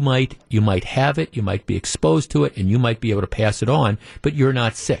you might have it, you might be exposed to it, and you might be able to pass it on, but you're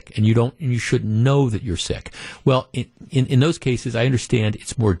not sick, and you shouldn't know that you're sick. Well, in those cases, I understand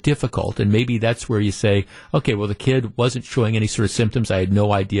it's more difficult, and maybe that's where you say, okay, well, the kid wasn't showing any sort of symptoms, I had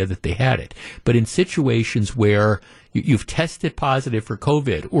no idea that they had it. But in situations where you've tested positive for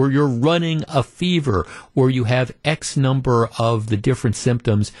COVID, or you're running a fever, or you have X number of the different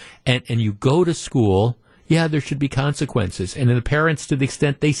symptoms, and you go to school, yeah, there should be consequences. And the parents, to the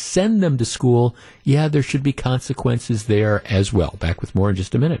extent they send them to school, yeah, there should be consequences there as well. Back with more in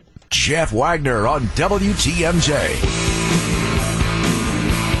just a minute. Jeff Wagner on WTMJ.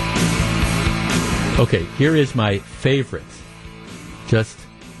 Okay, here is my favorite. Just,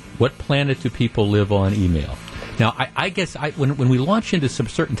 what planet do people live on email? Now, I guess when we launch into some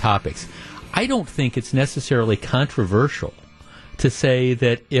certain topics, I don't think it's necessarily controversial to say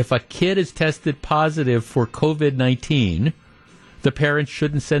that if a kid is tested positive for COVID-19, the parents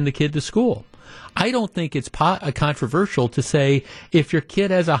shouldn't send the kid to school. I don't think it's controversial to say if your kid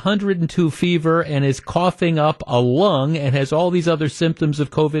has 102 fever and is coughing up a lung and has all these other symptoms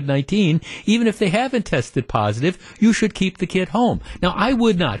of COVID-19, even if they haven't tested positive, you should keep the kid home. Now, I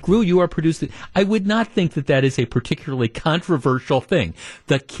would not. Gru, you are producing. I would not think that that is a particularly controversial thing.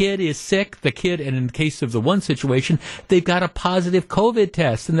 The kid is sick. The kid, and in the case of the one situation, they've got a positive COVID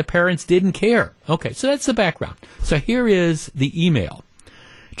test and the parents didn't care. Okay, so that's the background. So here is the email.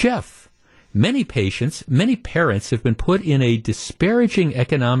 Jeff, many parents have been put in a disparaging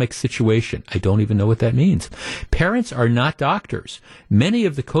economic situation. I don't even know what that means. Parents are not doctors. Many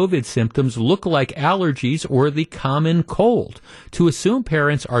of the COVID symptoms look like allergies or the common cold. To assume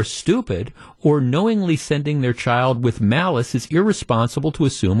parents are stupid or knowingly sending their child with malice is irresponsible to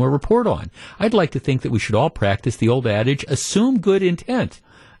assume or report on. I'd like to think that we should all practice the old adage, assume good intent.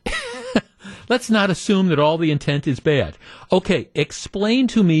 Let's not assume that all the intent is bad. Okay, explain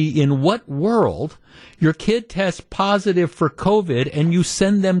to me in what world your kid tests positive for COVID and you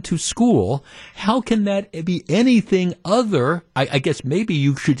send them to school. How can that be anything other? I guess maybe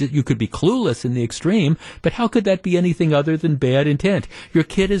you could be clueless in the extreme, but how could that be anything other than bad intent? Your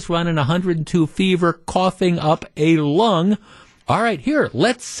kid is running 102 fever, coughing up a lung. All right, here,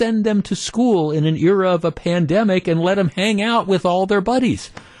 let's send them to school in an era of a pandemic and let them hang out with all their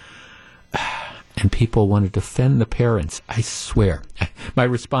buddies. And people want to defend the parents. I swear. My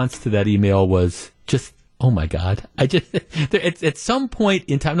response to that email was just, oh my God. At some point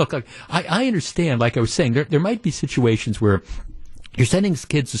in time, look, I understand, like I was saying, there might be situations where you're sending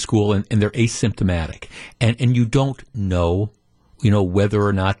kids to school and they're asymptomatic and you don't know whether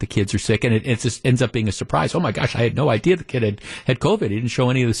or not the kids are sick, and it just ends up being a surprise. Oh my gosh, I had no idea the kid had COVID. He didn't show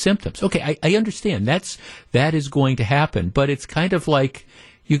any of the symptoms. Okay, I understand. That is going to happen, but it's kind of like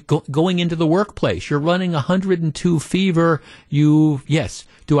you going into the workplace. You're running 102 fever. Yes.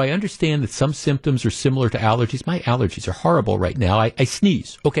 Do I understand that some symptoms are similar to allergies? My allergies are horrible right now. I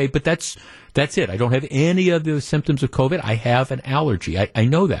sneeze. Okay, but that's it. I don't have any of the symptoms of COVID. I have an allergy. I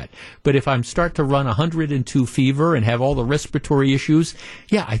know that. But if I'm start to run 102 fever and have all the respiratory issues,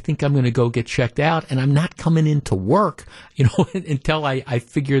 yeah, I think I'm going to go get checked out, and I'm not coming into work, until I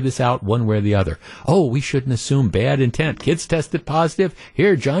figure this out one way or the other. Oh, we shouldn't assume bad intent. Kids tested positive.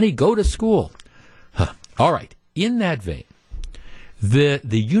 Here, Johnny, go to school. All right. In that vein, the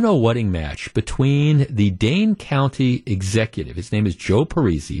you-know-whating match between the Dane County executive, his name is Joe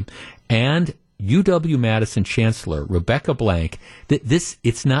Parisi, and UW-Madison Chancellor Rebecca Blank,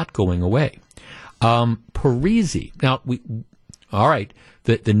 it's not going away. Parisi, now, all right,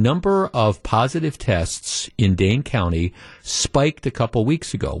 the number of positive tests in Dane County spiked a couple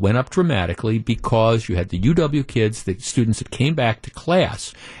weeks ago, went up dramatically because you had the UW kids, the students that came back to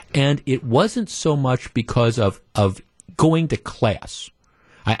class, and it wasn't so much because of going to class.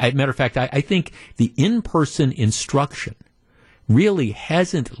 Matter of fact, I think the in-person instruction really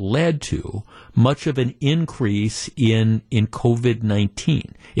hasn't led to much of an increase in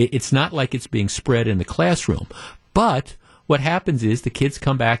COVID-19. It's not like it's being spread in the classroom. But what happens is the kids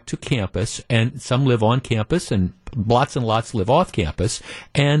come back to campus, and some live on campus, and lots live off campus,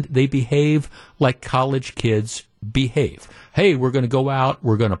 and they behave like college kids behave. Hey, we're going to go out,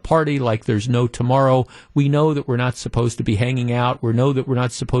 we're going to party like there's no tomorrow. We know that we're not supposed to be hanging out. We know that we're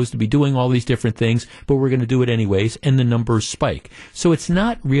not supposed to be doing all these different things, but we're going to do it anyways, and the numbers spike. So it's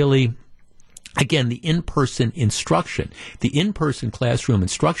not really, again, the in-person instruction, the in-person classroom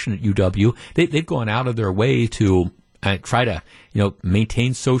instruction at UW, they've gone out of their way to try to,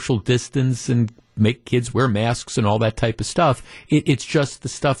 maintain social distance and make kids wear masks and all that type of stuff. It's just the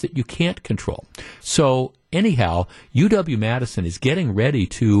stuff that you can't control. So anyhow, UW-Madison is getting ready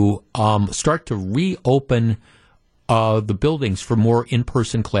to start to reopen the buildings for more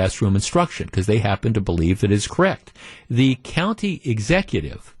in-person classroom instruction because they happen to believe that is correct. The county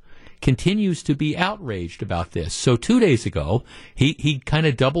executive continues to be outraged about this. So 2 days ago, he kind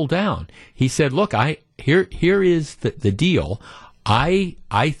of doubled down. He said, look, here is the deal. I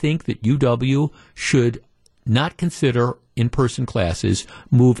think that UW should not consider in-person classes,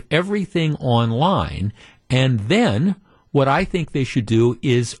 move everything online, and then what I think they should do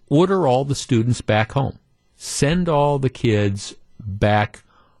is order all the students back home. Send all the kids back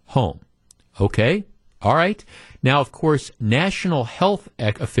home. Okay? All right? Now, of course, national health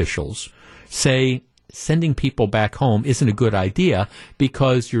officials say sending people back home isn't a good idea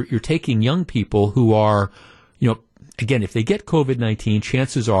because you're taking young people who are, again, if they get COVID-19,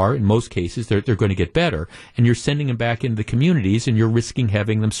 chances are, in most cases, they're going to get better, and you're sending them back into the communities, and you're risking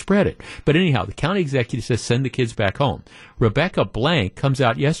having them spread it. But anyhow, the county executive says send the kids back home. Rebecca Blank comes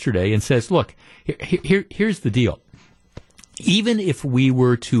out yesterday and says, look, here's the deal. even if we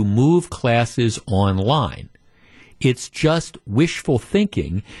were to move classes online, it's just wishful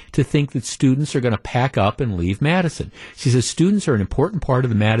thinking to think that students are going to pack up and leave Madison. She says students are an important part of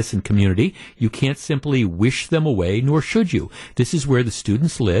the Madison community. You can't simply wish them away, nor should you. This is where the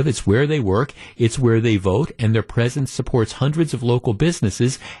students live. It's where they work. It's where they vote, and their presence supports hundreds of local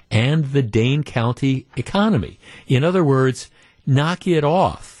businesses and the Dane County economy. In other words, knock it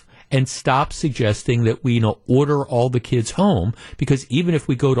off. And stop suggesting that we order all the kids home, because even if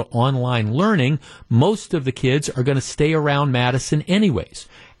we go to online learning, most of the kids are going to stay around Madison anyways.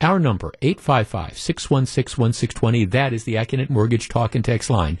 Our number, 855-616-1620, that is the Accunet Mortgage Talk and Text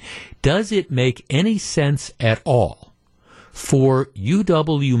line. Does it make any sense at all for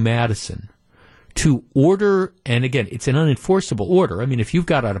UW-Madison to order, and again, it's an unenforceable order. I mean, if you've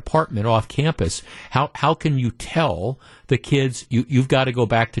got an apartment off campus, how can you tell the kids you've got to go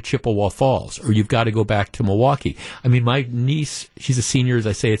back to Chippewa Falls or you've got to go back to Milwaukee? I mean, my niece, she's a senior, as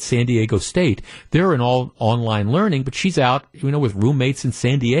I say, at San Diego State. They're in all online learning, but she's out, with roommates in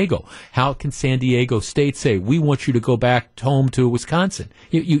San Diego. How can San Diego State say, we want you to go back home to Wisconsin?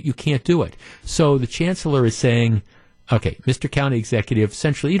 You can't do it. So the chancellor is saying, okay, Mr. County Executive,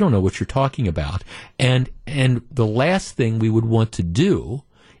 essentially, you don't know what you're talking about. And the last thing we would want to do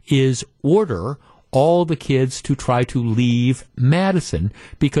is order all the kids to try to leave Madison,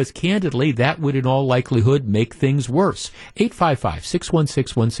 because candidly, that would in all likelihood make things worse.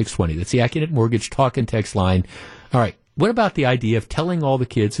 855-616-1620. That's the Accunet Mortgage Talk and Text line. All right. What about the idea of telling all the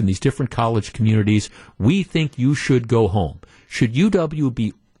kids in these different college communities, we think you should go home? Should UW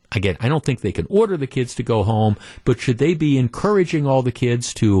be, again, I don't think they can order the kids to go home, but should they be encouraging all the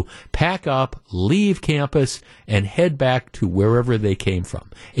kids to pack up, leave campus, and head back to wherever they came from?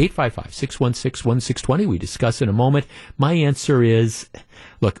 855-616-1620. We discuss in a moment. My answer is,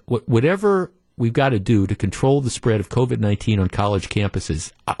 look, whatever we've got to do to control the spread of COVID-19 on college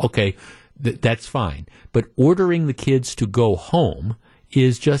campuses, okay, that's fine. But ordering the kids to go home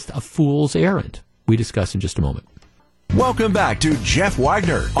is just a fool's errand. We discuss in just a moment. Welcome back to Jeff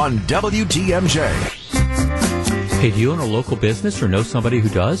Wagner on WTMJ. Hey, do you own a local business or know somebody who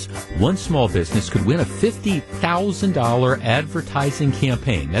does? One small business could win a $50,000 advertising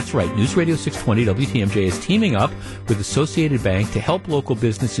campaign. That's right. News Radio 620 WTMJ is teaming up with Associated Bank to help local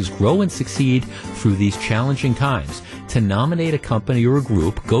businesses grow and succeed through these challenging times. To nominate a company or a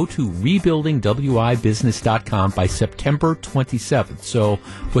group, go to rebuildingwibusiness.com by September 27th. So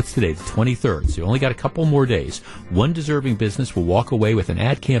what's today? The 23rd. So you only got a couple more days. One deserving business will walk away with an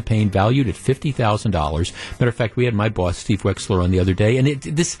ad campaign valued at $50,000. Matter of fact, we had my boss, Steve Wexler, on the other day, and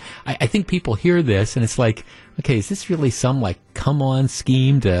I think people hear this, and it's like, okay, is this really some come on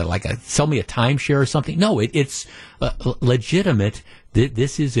scheme to sell me a timeshare or something? No, it's legitimate.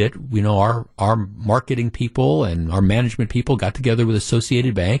 This is it. Our marketing people and our management people got together with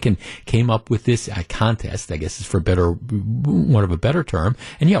Associated Bank and came up with this contest, I guess is for want of a better term.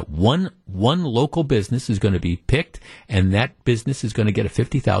 And yeah, one local business is going to be picked, and that business is going to get a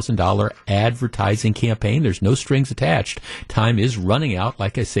 $50,000 advertising campaign. There's no strings attached. Time is running out.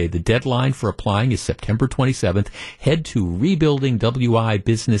 Like I say, the deadline for applying is September 27th. Head to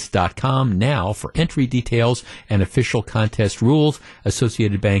rebuildingwibusiness.com now for entry details and official contest rules.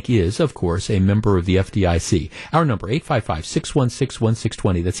 Associated Bank is, of course, a member of the FDIC. Our number,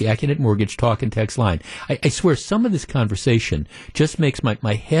 855-616-1620. That's the Accunet Mortgage Talk and Text line. I swear some of this conversation just makes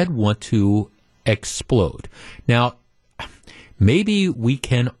my head want to explode. Now, maybe we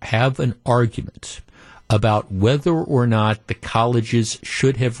can have an argument about whether or not the colleges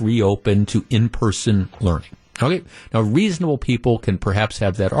should have reopened to in-person learning. Okay. Now, reasonable people can perhaps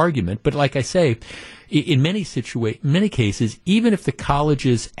have that argument, but like I say, in many cases, even if the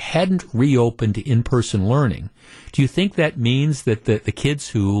colleges hadn't reopened to in-person learning, do you think that means that the kids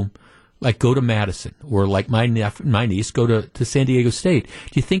who go to Madison or my niece go to San Diego State,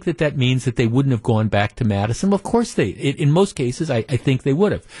 do you think that means that they wouldn't have gone back to Madison? Well, of course in most cases, I think they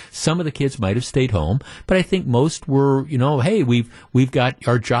would have. Some of the kids might have stayed home, but I think most were, hey, we've got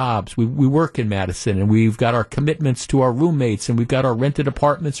our jobs, we work in Madison, and we've got our commitments to our roommates, and we've got our rented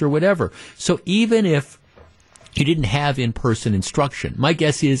apartments or whatever. So even if you didn't have in-person instruction, my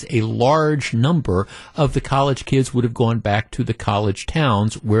guess is a large number of the college kids would have gone back to the college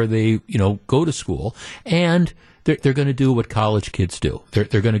towns where they, go to school, and they're going to do what college kids do. They're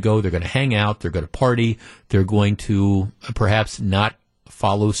going to go, they're going to hang out, they're going to party, they're going to perhaps not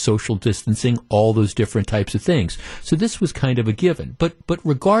follow social distancing, all those different types of things. So this was kind of a given. But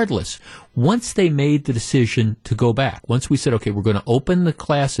regardless, once they made the decision to go back, once we said, okay, we're going to open the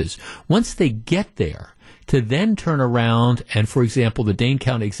classes, once they get there, to then turn around and, for example, the Dane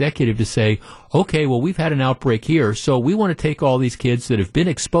County executive to say, okay, well, we've had an outbreak here, so we want to take all these kids that have been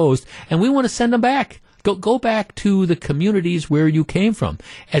exposed and we want to send them back. Go back to the communities where you came from.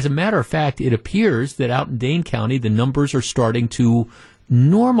 As a matter of fact, it appears that out in Dane County, the numbers are starting to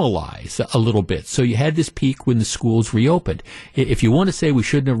normalize a little bit. So you had this peak when the schools reopened. If you want to say we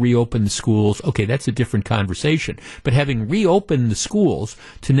shouldn't have reopened the schools, okay, that's a different conversation. But having reopened the schools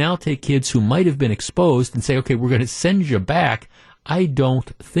to now take kids who might have been exposed and say, okay, we're going to send you back, I don't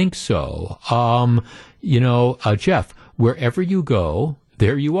think so. Jeff, wherever you go,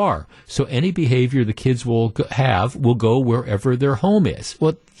 there you are. So any behavior the kids will have will go wherever their home is.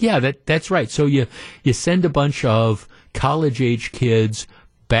 Well, yeah, that's right. So you send a bunch of college-age kids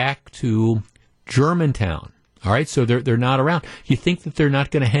back to Germantown. All right, so they're not around. You think that they're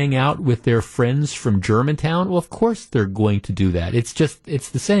not going to hang out with their friends from Germantown? Well, of course they're going to do that. It's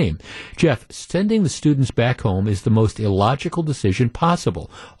the same. Jeff, sending the students back home is the most illogical decision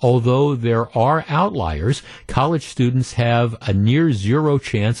possible. Although there are outliers, college students have a near zero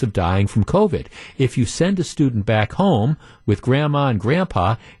chance of dying from COVID. If you send a student back home with grandma and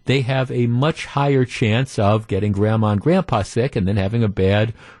grandpa, they have a much higher chance of getting grandma and grandpa sick and then having a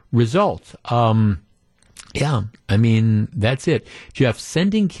bad result. Yeah, I mean, that's it. Jeff,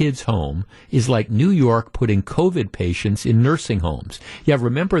 sending kids home is like New York putting COVID patients in nursing homes. Yeah,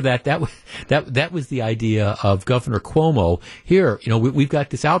 remember that was the idea of Governor Cuomo. Here, we've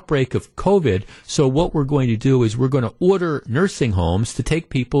got this outbreak of COVID, so what we're going to do is we're going to order nursing homes to take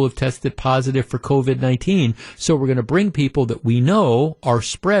people who've tested positive for COVID-19. So we're going to bring people that we know are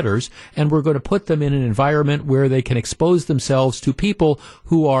spreaders, and we're going to put them in an environment where they can expose themselves to people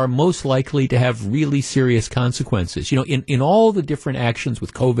who are most likely to have really serious consequences. In all the different actions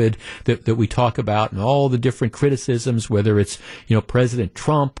with COVID that we talk about and all the different criticisms, whether it's, President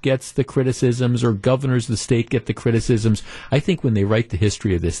Trump gets the criticisms or governors of the state get the criticisms, I think when they write the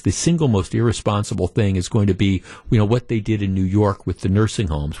history of this, the single most irresponsible thing is going to be, what they did in New York with the nursing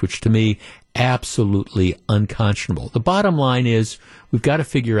homes, which to me, absolutely unconscionable. The bottom line is we've got to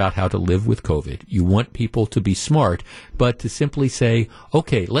figure out how to live with COVID. You want people to be smart, but to simply say,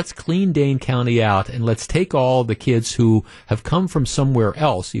 okay, let's clean Dane County out and let's take all the kids who have come from somewhere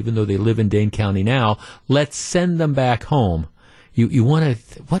else, even though they live in Dane County now, let's send them back home. You want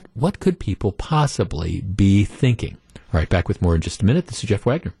to, what could people possibly be thinking? All right, back with more in just a minute. This is Jeff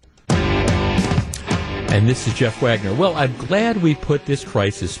Wagner. And this is Jeff Wagner. Well, I'm glad we put this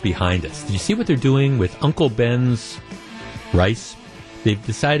crisis behind us. Did you see what they're doing with Uncle Ben's rice? They've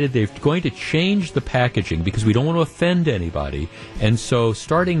decided they're going to change the packaging because we don't want to offend anybody. And so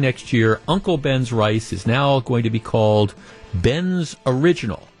starting next year, Uncle Ben's rice is now going to be called Ben's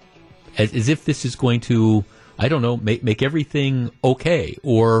Original, as if this is going to, I don't know, make everything okay.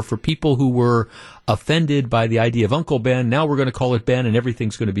 Or for people who were offended by the idea of Uncle Ben, now we're going to call it Ben and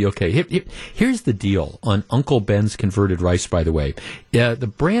everything's going to be okay. Here's the deal on Uncle Ben's converted rice, by the way.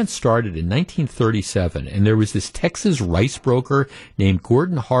 The brand started in 1937, and there was this Texas rice broker named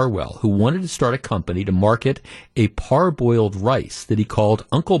Gordon Harwell who wanted to start a company to market a parboiled rice that he called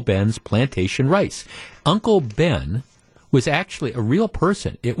Uncle Ben's Plantation Rice. Uncle Ben was actually a real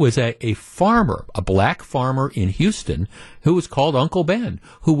person. It was a farmer, a black farmer in Houston who was called Uncle Ben,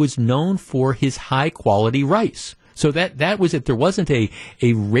 who was known for his high-quality rice. So that was it. There wasn't a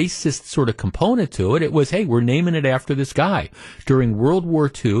racist sort of component to it. It was, hey, we're naming it after this guy. During World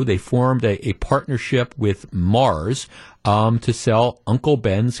War II, they formed a partnership with Mars to sell Uncle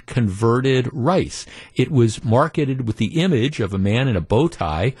Ben's converted rice. It was marketed with the image of a man in a bow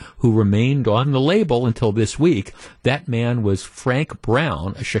tie who remained on the label until this week. That man was Frank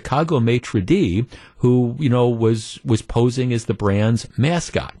Brown, a Chicago maitre d' who, was posing as the brand's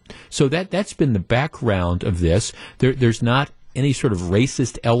mascot. So that's been the background of this. There's not any sort of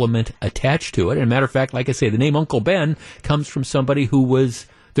racist element attached to it. And a matter of fact, like I say, the name Uncle Ben comes from somebody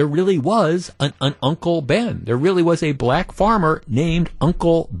there really was an Uncle Ben. There really was a black farmer named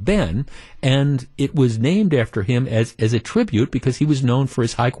Uncle Ben, and it was named after him as a tribute because he was known for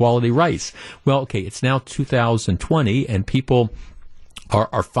his high-quality rice. Well, okay, it's now 2020, and people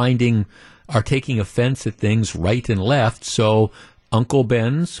are taking offense at things right and left, so Uncle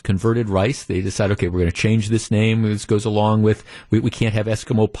Ben's converted rice, they decide, okay, we're going to change this name. This goes along with, we can't have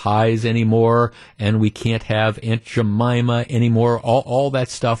Eskimo pies anymore, and we can't have Aunt Jemima anymore. All that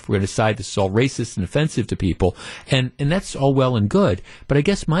stuff, we're going to decide this is all racist and offensive to people. And that's all well and good. But I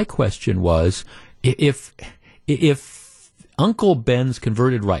guess my question was, if Uncle Ben's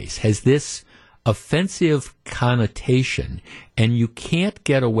converted rice has this offensive connotation, and you can't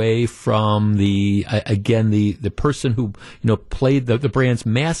get away from the person who played the brand's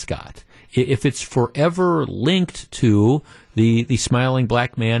mascot. if it's forever linked to the smiling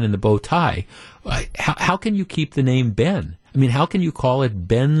black man in the bow tie, how can you keep the name Ben? I mean, how can you call it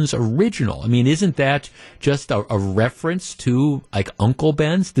Ben's Original? I mean, isn't that just a reference to, like, Uncle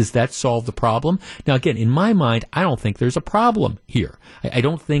Ben's? Does that solve the problem? Now, again, in my mind, I don't think there's a problem here. I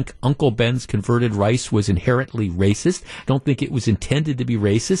don't think Uncle Ben's converted rice was inherently racist. I don't think it was intended to be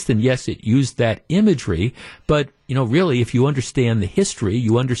racist. And yes, it used that imagery. But, you know, really, if you understand the history,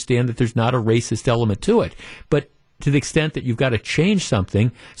 you understand that there's not a racist element to it. But to the extent that you've got to change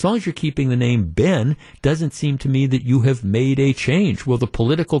something, as long as you're keeping the name Ben, doesn't seem to me that you have made a change. Will the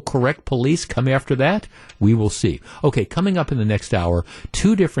political correct police come after that? We will see. Okay, coming up in the next hour,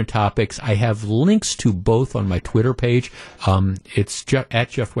 two different topics. I have links to both on my Twitter page. It's at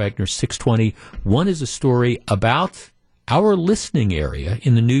Jeff Wagner 620. One is a story about our listening area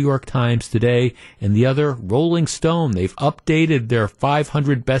in the New York Times today, and the other, Rolling Stone. They've updated their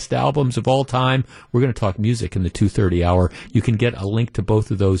 500 best albums of all time. We're going to talk music in the 2:30 hour. You can get a link to both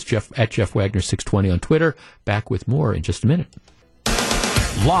of those at Jeff Wagner 620 on Twitter. Back with more in just a minute.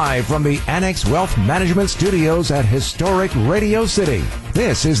 Live from the Annex Wealth Management Studios at historic Radio City,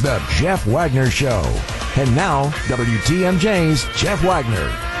 this is the Jeff Wagner Show. And now, WTMJ's Jeff Wagner.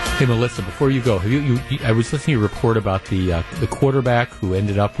 Hey, Melissa, before you go, I was listening to a report about the quarterback who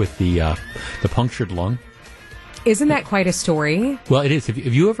ended up with the punctured lung. Isn't that quite a story? Well, it is. Have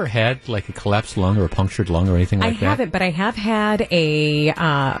you ever had like a collapsed lung or a punctured lung or anything like that? I haven't, but I have had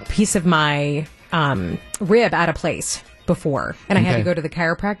a piece of my rib out of place before, and I had to go to the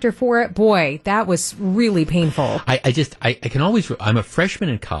chiropractor for it. Boy, that was really painful. I can always, I'm a freshman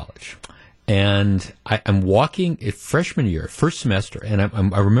in college, and I'm walking, freshman year, first semester, and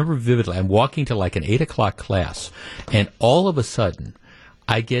I remember vividly, I'm walking to like an 8 o'clock class, and all of a sudden,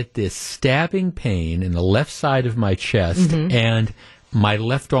 I get this stabbing pain in the left side of my chest, and my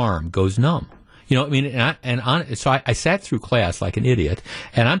left arm goes numb. You know, I mean, so I sat through class like an idiot,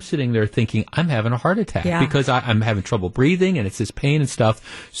 and I'm sitting there thinking, I'm having a heart attack because I'm having trouble breathing, and it's this pain and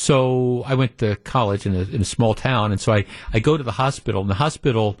stuff. So I went to college in a small town, and so I go to the hospital, and the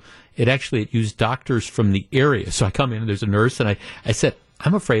hospital, it used doctors from the area. So I come in, and there's a nurse, and I said,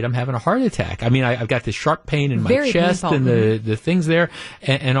 I'm afraid I'm having a heart attack. I mean, I've got this sharp pain in my chest and the things there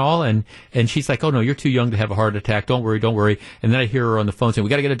and all. And she's like, oh, no, you're too young to have a heart attack. Don't worry. And then I hear her on the phone saying, we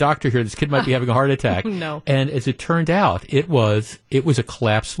got to get a doctor here. This kid might be having a heart attack. No. And as it turned out, it was a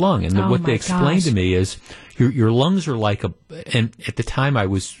collapsed lung. And what they explained to me is your lungs are like and at the time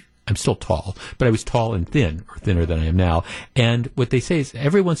I'm still tall, but I was tall and thin, or thinner than I am now. And what they say is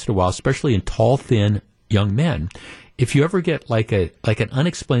every once in a while, especially in tall, thin young men, if you ever get like an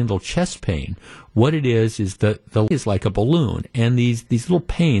unexplainable chest pain, what it is the is like a balloon, and these little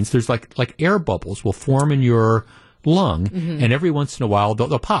pains, there's like air bubbles will form in your lung, and every once in a while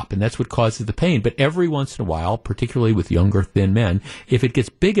they'll pop, and that's what causes the pain. But every once in a while, particularly with younger thin men, if it gets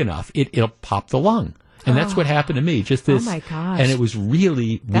big enough, it'll pop the lung. And that's what happened to me. Just this. Oh my gosh. And it was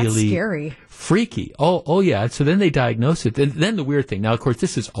really, really That's scary. Freaky. Oh yeah. So then they diagnosed it. And then the weird thing. Now, of course,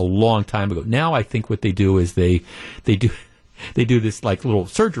 this is a long time ago. Now I think what they do is they do this like little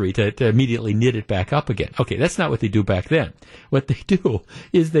surgery to immediately knit it back up again. Okay, that's not what they do back then. What they do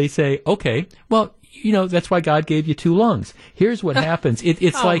is they say, okay, well, you know, that's why God gave you two lungs. Here's what happens. It's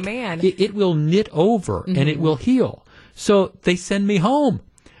it will knit over and it will heal. So they send me home.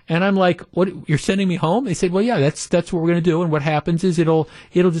 And I'm like, what, you're sending me home? They said, well, yeah, that's what we're going to do. And what happens is it'll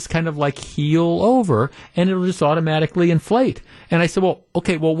just kind of like heal over, and it'll just automatically inflate. And I said, well,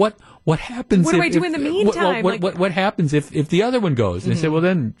 okay, well, what happens? What do I do in the meantime? What happens if the other one goes? And they said, well,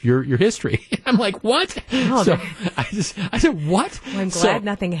 then your history. I'm like, what? Oh, so I said, what? Well, I'm glad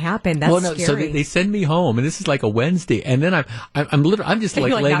nothing happened. That's scary. So they send me home, and this is like a Wednesday, and then I'm just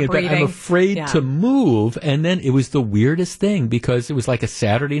like laying in bed. I'm afraid to move, and then it was the weirdest thing because it was like a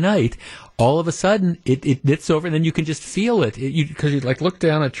Saturday night. All of a sudden, it knits over, and then you can just feel it. Because you like look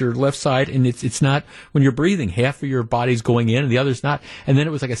down at your left side, and it's not, when you're breathing, half of your body's going in, and the other's not. And then it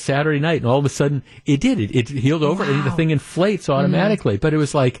was like a Saturday night, and all of a sudden, it healed over, and the thing inflates automatically. But it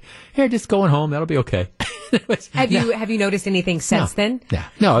was like, here, just going home, that'll be okay. Have you noticed anything since then?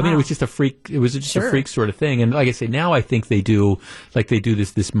 No. I mean, it was just a freak. It was just a freak sort of thing. And like I say, now I think they do this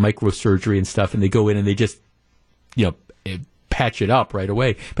microsurgery and stuff, and they go in and they just, patch it up right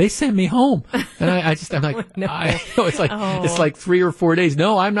away. But they send me home, and I'm like, no. It's like 3 or 4 days.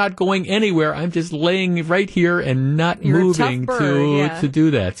 No, I'm not going anywhere. I'm just laying right here and not moving to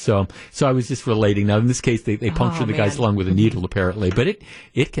do that. So I was just relating. Now in this case, they punctured the guy's lung with a needle apparently, but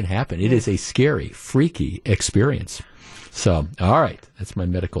it can happen. It is a scary, freaky experience. So, all right. That's my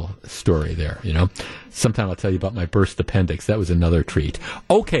medical story there, Sometime I'll tell you about my burst appendix. That was another treat.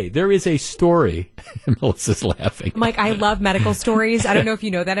 Okay, there is a story. Melissa's laughing. Mike, I love medical stories. I don't know if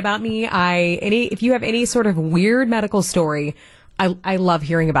you know that about me. If you have any sort of weird medical story, I love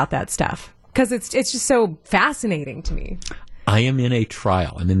hearing about that stuff because it's just so fascinating to me. I am in a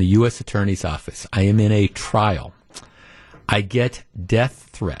trial. I'm in the U.S. Attorney's Office. I am in a trial. I get death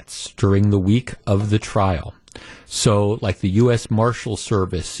threats during the week of the trial. So, like the U.S. Marshal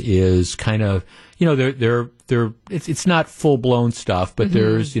Service is kind of, it's not full blown stuff, but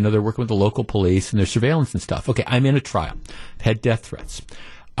there's, they're working with the local police and there's surveillance and stuff. Okay, I'm in a trial. I've had death threats.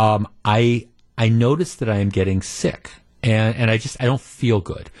 I noticed that I am getting sick, and I don't feel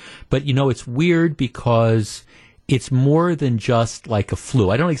good. But it's weird because it's more than just like a flu.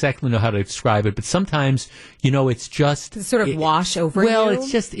 I don't exactly know how to describe it, but sometimes, it's just... Does it sort of wash over well, you? Well,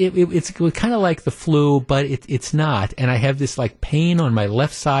 it's just, it's kind of like the flu, but it's not. And I have this like pain on my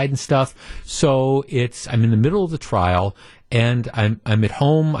left side and stuff. So I'm in the middle of the trial and I'm at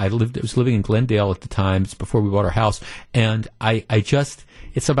home. I was living in Glendale at the time. It's before we bought our house. And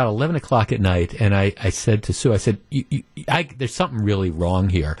it's about 11 o'clock at night, and I said to Sue, I said, there's something really wrong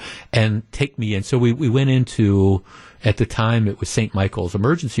here, and take me in. So we went into, at the time, it was St. Michael's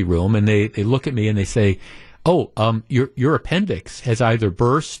emergency room, and they look at me and they say, your appendix has either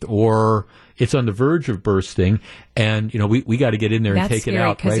burst or it's on the verge of bursting, and we got to get in there and take it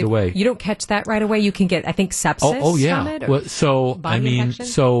out right away. You don't catch that right away. You can get, I think, sepsis. Oh yeah. From it, well, so infection?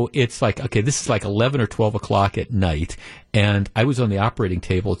 So it's like, okay, this is like 11 or 12 o'clock at night, and I was on the operating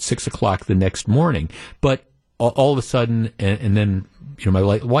table at 6 o'clock the next morning, but all of a sudden, and then my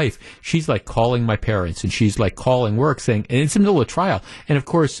wife, she's like calling my parents, and she's like calling work, saying, and it's in the middle of a trial, and of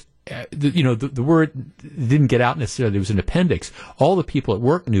course. The word didn't get out necessarily. There was an appendix. All the people at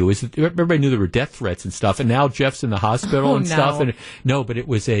work knew is that everybody knew there were death threats and stuff. And now Jeff's in the hospital and stuff. And but it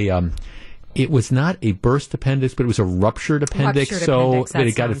was it was not a burst appendix, but it was a ruptured appendix. But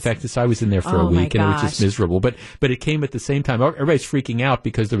it got infected. So I was in there for a week, and it was just miserable. But it came at the same time. Everybody's freaking out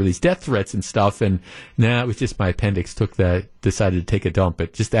because there were these death threats and stuff. And it was just my appendix decided to take a dump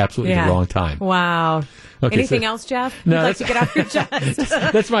at just absolutely the wrong time. Wow. Okay, anything else, Jeff? No, you'd like to get off your chest?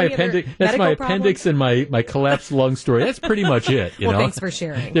 That's my appendix. That's my appendix and my collapsed lung story. That's pretty much it. Well, thanks for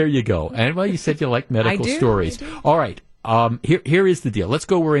sharing. There you go. And you said you like medical stories. All right. Here is the deal. Let's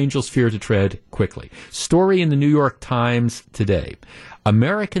go where angels fear to tread quickly. Story in the New York Times today.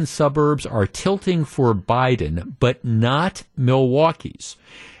 American suburbs are tilting for Biden, but not Milwaukee's.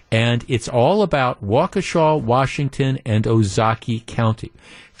 And it's all about Waukesha, Washington, and Ozaukee County.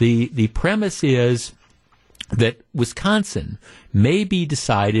 The premise is that Wisconsin may be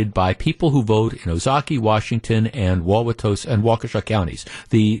decided by people who vote in Ozaukee, Washington, and Waukesha counties.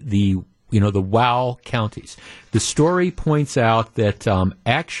 The WOW counties. The story points out that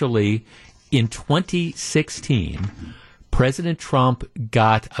actually in 2016, President Trump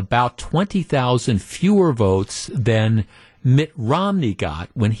got about 20,000 fewer votes than Mitt Romney got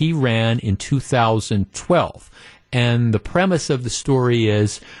when he ran in 2012. And the premise of the story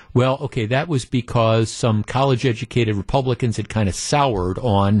is, well, okay, that was because some college-educated Republicans had kind of soured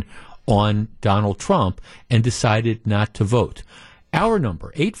on Donald Trump and decided not to vote. Our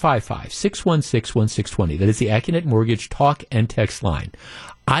number, 855-616-1620. That is the AccuNet Mortgage talk and text line.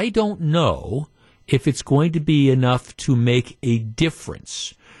 I don't know if it's going to be enough to make a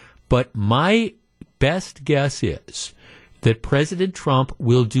difference, but my best guess is that President Trump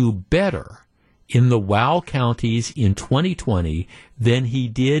will do better in the WOW counties in 2020 than he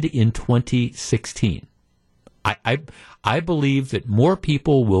did in 2016. I believe that more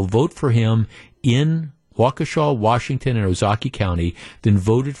people will vote for him in Waukesha, Washington, and Ozaukee County than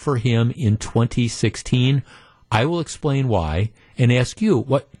voted for him in 2016. I will explain why and ask you,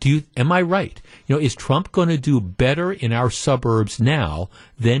 am I right? Is Trump going to do better in our suburbs now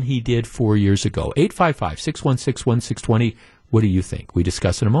than he did 4 years ago? 855-616-1620. What do you think? We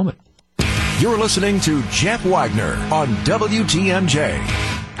discuss in a moment. You're listening to Jeff Wagner on WTMJ.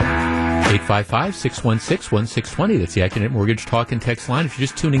 855-616-1620. That's the AccuNet Mortgage talk and text line. If you're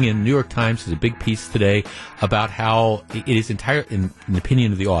just tuning in, New York Times has a big piece today about how it is in the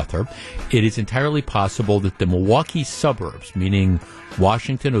opinion of the author, it is entirely possible that the Milwaukee suburbs, meaning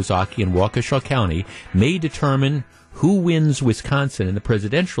Washington, Ozaukee, and Waukesha County, may determine who wins Wisconsin in the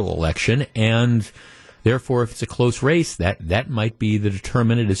presidential election, and therefore, if it's a close race, that might be the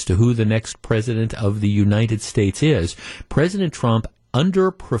determinant as to who the next president of the United States is. President Trump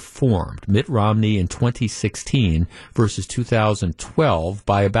underperformed Mitt Romney in 2016 versus 2012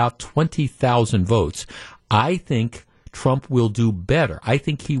 by about 20,000 votes. I think Trump will do better. I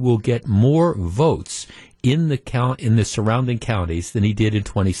think he will get more votes in the surrounding counties than he did in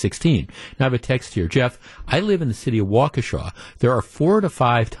 2016. Now I have a text here. Jeff, I live in the city of Waukesha. There are 4 to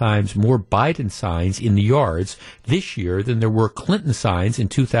 5 times more Biden signs in the yards this year than there were Clinton signs in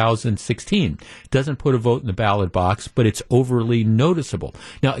 2016. Doesn't put a vote in the ballot box, but it's overly noticeable.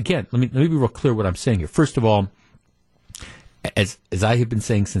 Now again, let me be real clear what I'm saying here. First of all, as I have been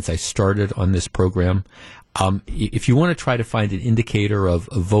saying since I started on this program, if you want to try to find an indicator of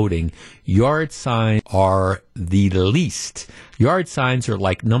voting, yard signs are the least. Yard signs are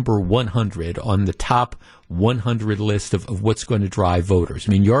like number 100 on the top 100 list of what's going to drive voters.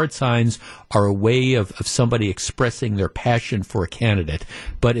 I mean, yard signs are a way of somebody expressing their passion for a candidate.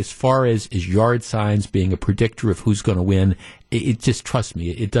 But as far as yard signs being a predictor of who's going to win, it just, trust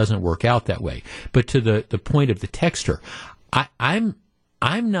me, it doesn't work out that way. But to the point of the texter, I'm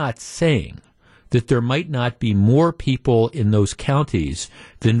not saying that there might not be more people in those counties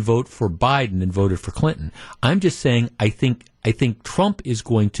than vote for Biden than voted for Clinton. I'm just saying I think Trump is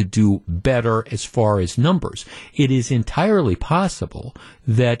going to do better as far as numbers. It is entirely possible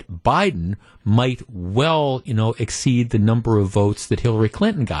that Biden might well, exceed the number of votes that Hillary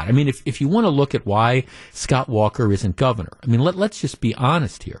Clinton got. I mean, if you want to look at why Scott Walker isn't governor, I mean, let's just be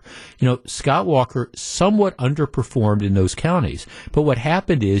honest here. Scott Walker somewhat underperformed in those counties, but what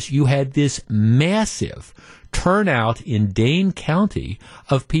happened is you had this massive turnout in Dane County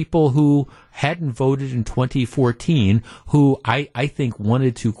of people who hadn't voted in 2014, who I think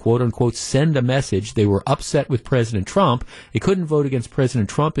wanted to, quote unquote, send a message. They were upset with President Trump. They couldn't vote against President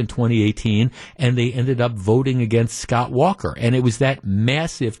Trump in 2018, and they ended up voting against Scott Walker. And it was that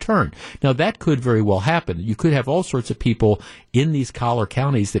massive turn. Now, that could very well happen. You could have all sorts of people in these collar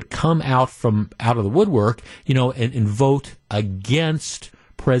counties that come out of the woodwork, and vote against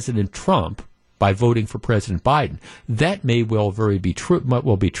President Trump by voting for President Biden. That may well be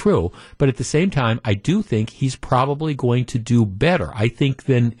true, but at the same time, I do think he's probably going to do better, I think,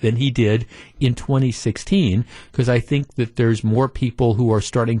 than he did in 2016, because I think that there's more people who are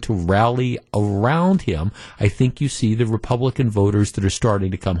starting to rally around him. I think you see the Republican voters that are starting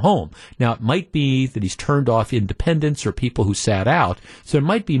to come home. Now, it might be that he's turned off independents or people who sat out, so there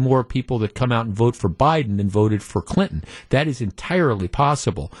might be more people that come out and vote for Biden than voted for Clinton. That is entirely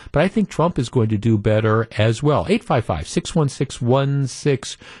possible, but I think Trump is going to do better as well.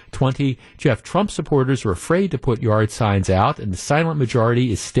 855-616-1620. Jeff, Trump supporters are afraid to put yard signs out, and the silent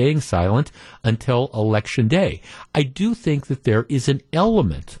majority is staying silent until Election Day. I do think that there is an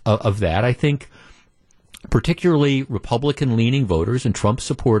element of that. I think particularly Republican-leaning voters and Trump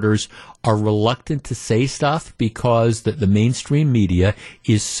supporters are reluctant to say stuff because the mainstream media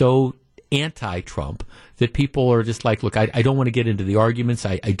is so anti-Trump that people are just like, look, I don't want to get into the arguments.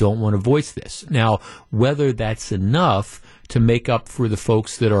 I don't want to voice this. Now, whether that's enough to make up for the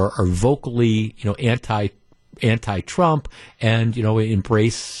folks that are vocally, anti-Trump and,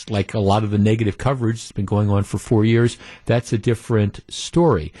 embrace like a lot of the negative coverage that's been going on for 4 years, that's a different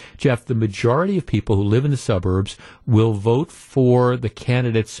story. Jeff, the majority of people who live in the suburbs will vote for the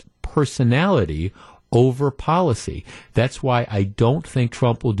candidate's personality over policy. That's why I don't think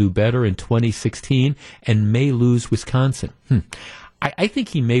Trump will do better in 2016 and may lose Wisconsin. I think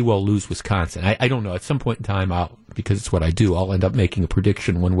he may well lose Wisconsin. I don't know. At some point in time, because it's what I do, I'll end up making a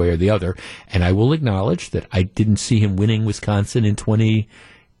prediction one way or the other, and I will acknowledge that I didn't see him winning Wisconsin in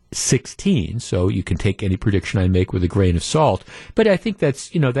 2016, so you can take any prediction I make with a grain of salt. But I think that's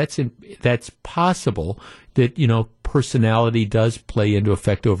possible that, personality does play into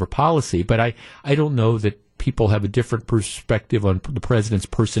effect over policy, but I don't know that people have a different perspective on the president's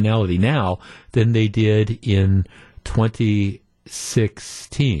personality now than they did in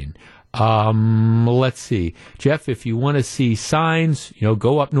 2016. Let's see. Jeff, if you want to see signs,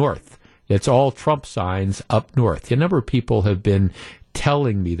 go up north. It's all Trump signs up north. A number of people have been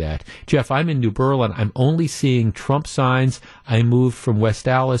telling me that. Jeff, I'm in New Berlin. I'm only seeing Trump signs. I moved from West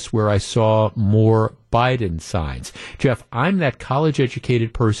Allis where I saw more Biden signs. Jeff, I'm that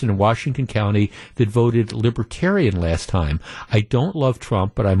college-educated person in Washington County that voted Libertarian last time. I don't love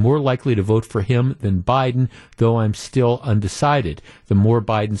Trump, but I'm more likely to vote for him than Biden, though I'm still undecided. The more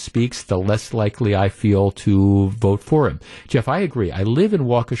Biden speaks, the less likely I feel to vote for him. Jeff, I agree. I live in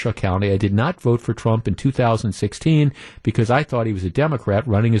Waukesha County. I did not vote for Trump in 2016 because I thought he was a Democrat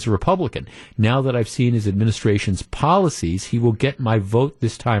running as a Republican. Now that I've seen his administration's policies, he will get my vote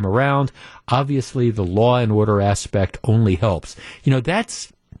this time around. Obviously, the law and order aspect only helps.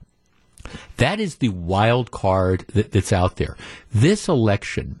 That is the wild card that's out there. This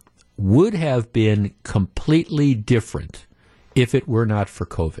election would have been completely different if it were not for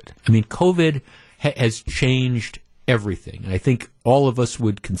COVID. I mean, COVID has changed everything. And I think all of us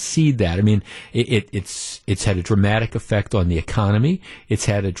would concede that. I mean, it's had a dramatic effect on the economy. It's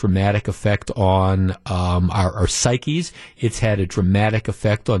had a dramatic effect on our psyches. It's had a dramatic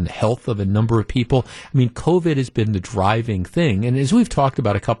effect on the health of a number of people. I mean, COVID has been the driving thing. And as we've talked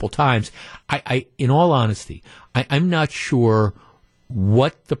about a couple times, I in all honesty, I'm not sure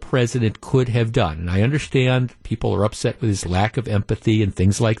what the president could have done. And I understand people are upset with his lack of empathy and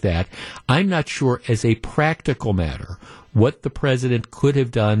things like that. I'm not sure, as a practical matter, what the president could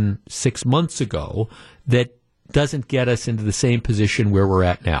have done 6 months ago that doesn't get us into the same position where we're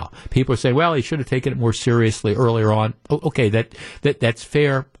at now. People are saying, well, he should have taken it more seriously earlier on. Okay, that's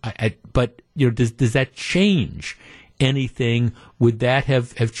fair. But does that change anything? Would that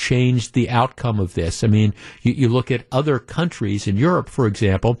have changed the outcome of this? I mean, you look at other countries in Europe, for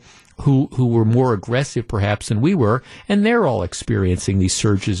example, who were more aggressive perhaps than we were, and they're all experiencing these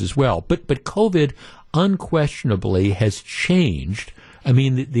surges as well. But COVID unquestionably has changed, I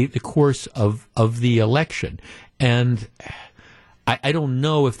mean, the course of the election. And I don't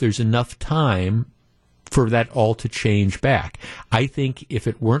know if there's enough time for that all to change back. I think if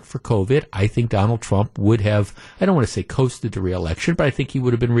it weren't for COVID, I think Donald Trump would have, I don't want to say coasted to re-election, but I think he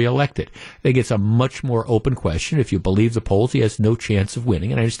would have been re-elected. I think it's a much more open question. If you believe the polls, he has no chance of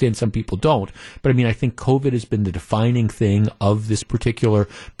winning. And I understand some people don't. But I mean, I think COVID has been the defining thing of this particular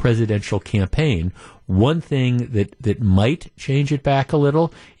presidential campaign. One thing that might change it back a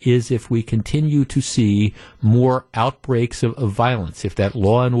little is if we continue to see more outbreaks of violence, if that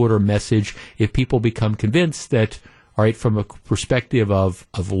law and order message, if people become convinced that, all right, from a perspective of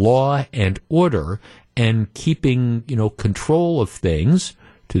law and order and keeping, control of things,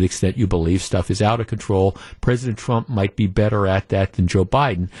 to the extent you believe stuff is out of control, President Trump might be better at that than Joe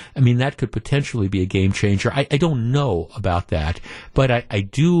Biden. I mean, that could potentially be a game changer. I don't know about that, but I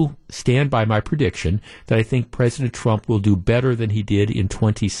do stand by my prediction that I think President Trump will do better than he did in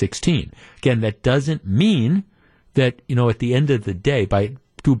 2016. Again, that doesn't mean that, at the end of the day, by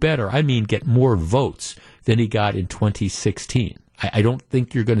do better, I mean get more votes than he got in 2016. I don't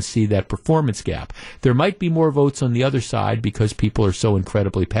think you're going to see that performance gap. There might be more votes on the other side because people are so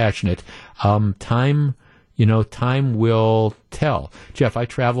incredibly passionate. Time will tell. Jeff, I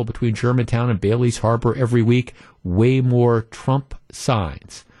travel between Germantown and Bailey's Harbor every week. Way more Trump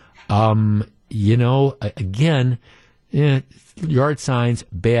signs. Again, yard signs,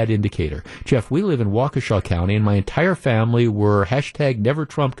 bad indicator. Jeff, we live in Waukesha County, and my entire family were #Never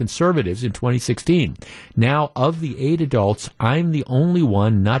Trump conservatives in 2016. Now, of the 8 adults, I'm the only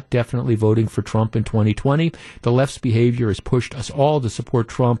one not definitely voting for Trump in 2020. The left's behavior has pushed us all to support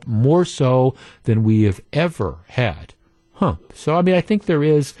Trump more so than we have ever had. So, I mean, I think there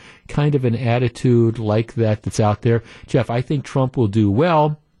is kind of an attitude like that's out there. Jeff, I think Trump will do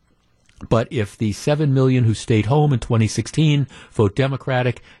well. But if the 7 million who stayed home in 2016 vote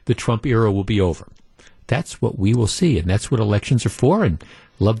Democratic, the Trump era will be over. That's what we will see, and that's what elections are for, and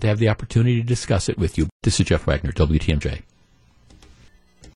love to have the opportunity to discuss it with you. This is Jeff Wagner, WTMJ.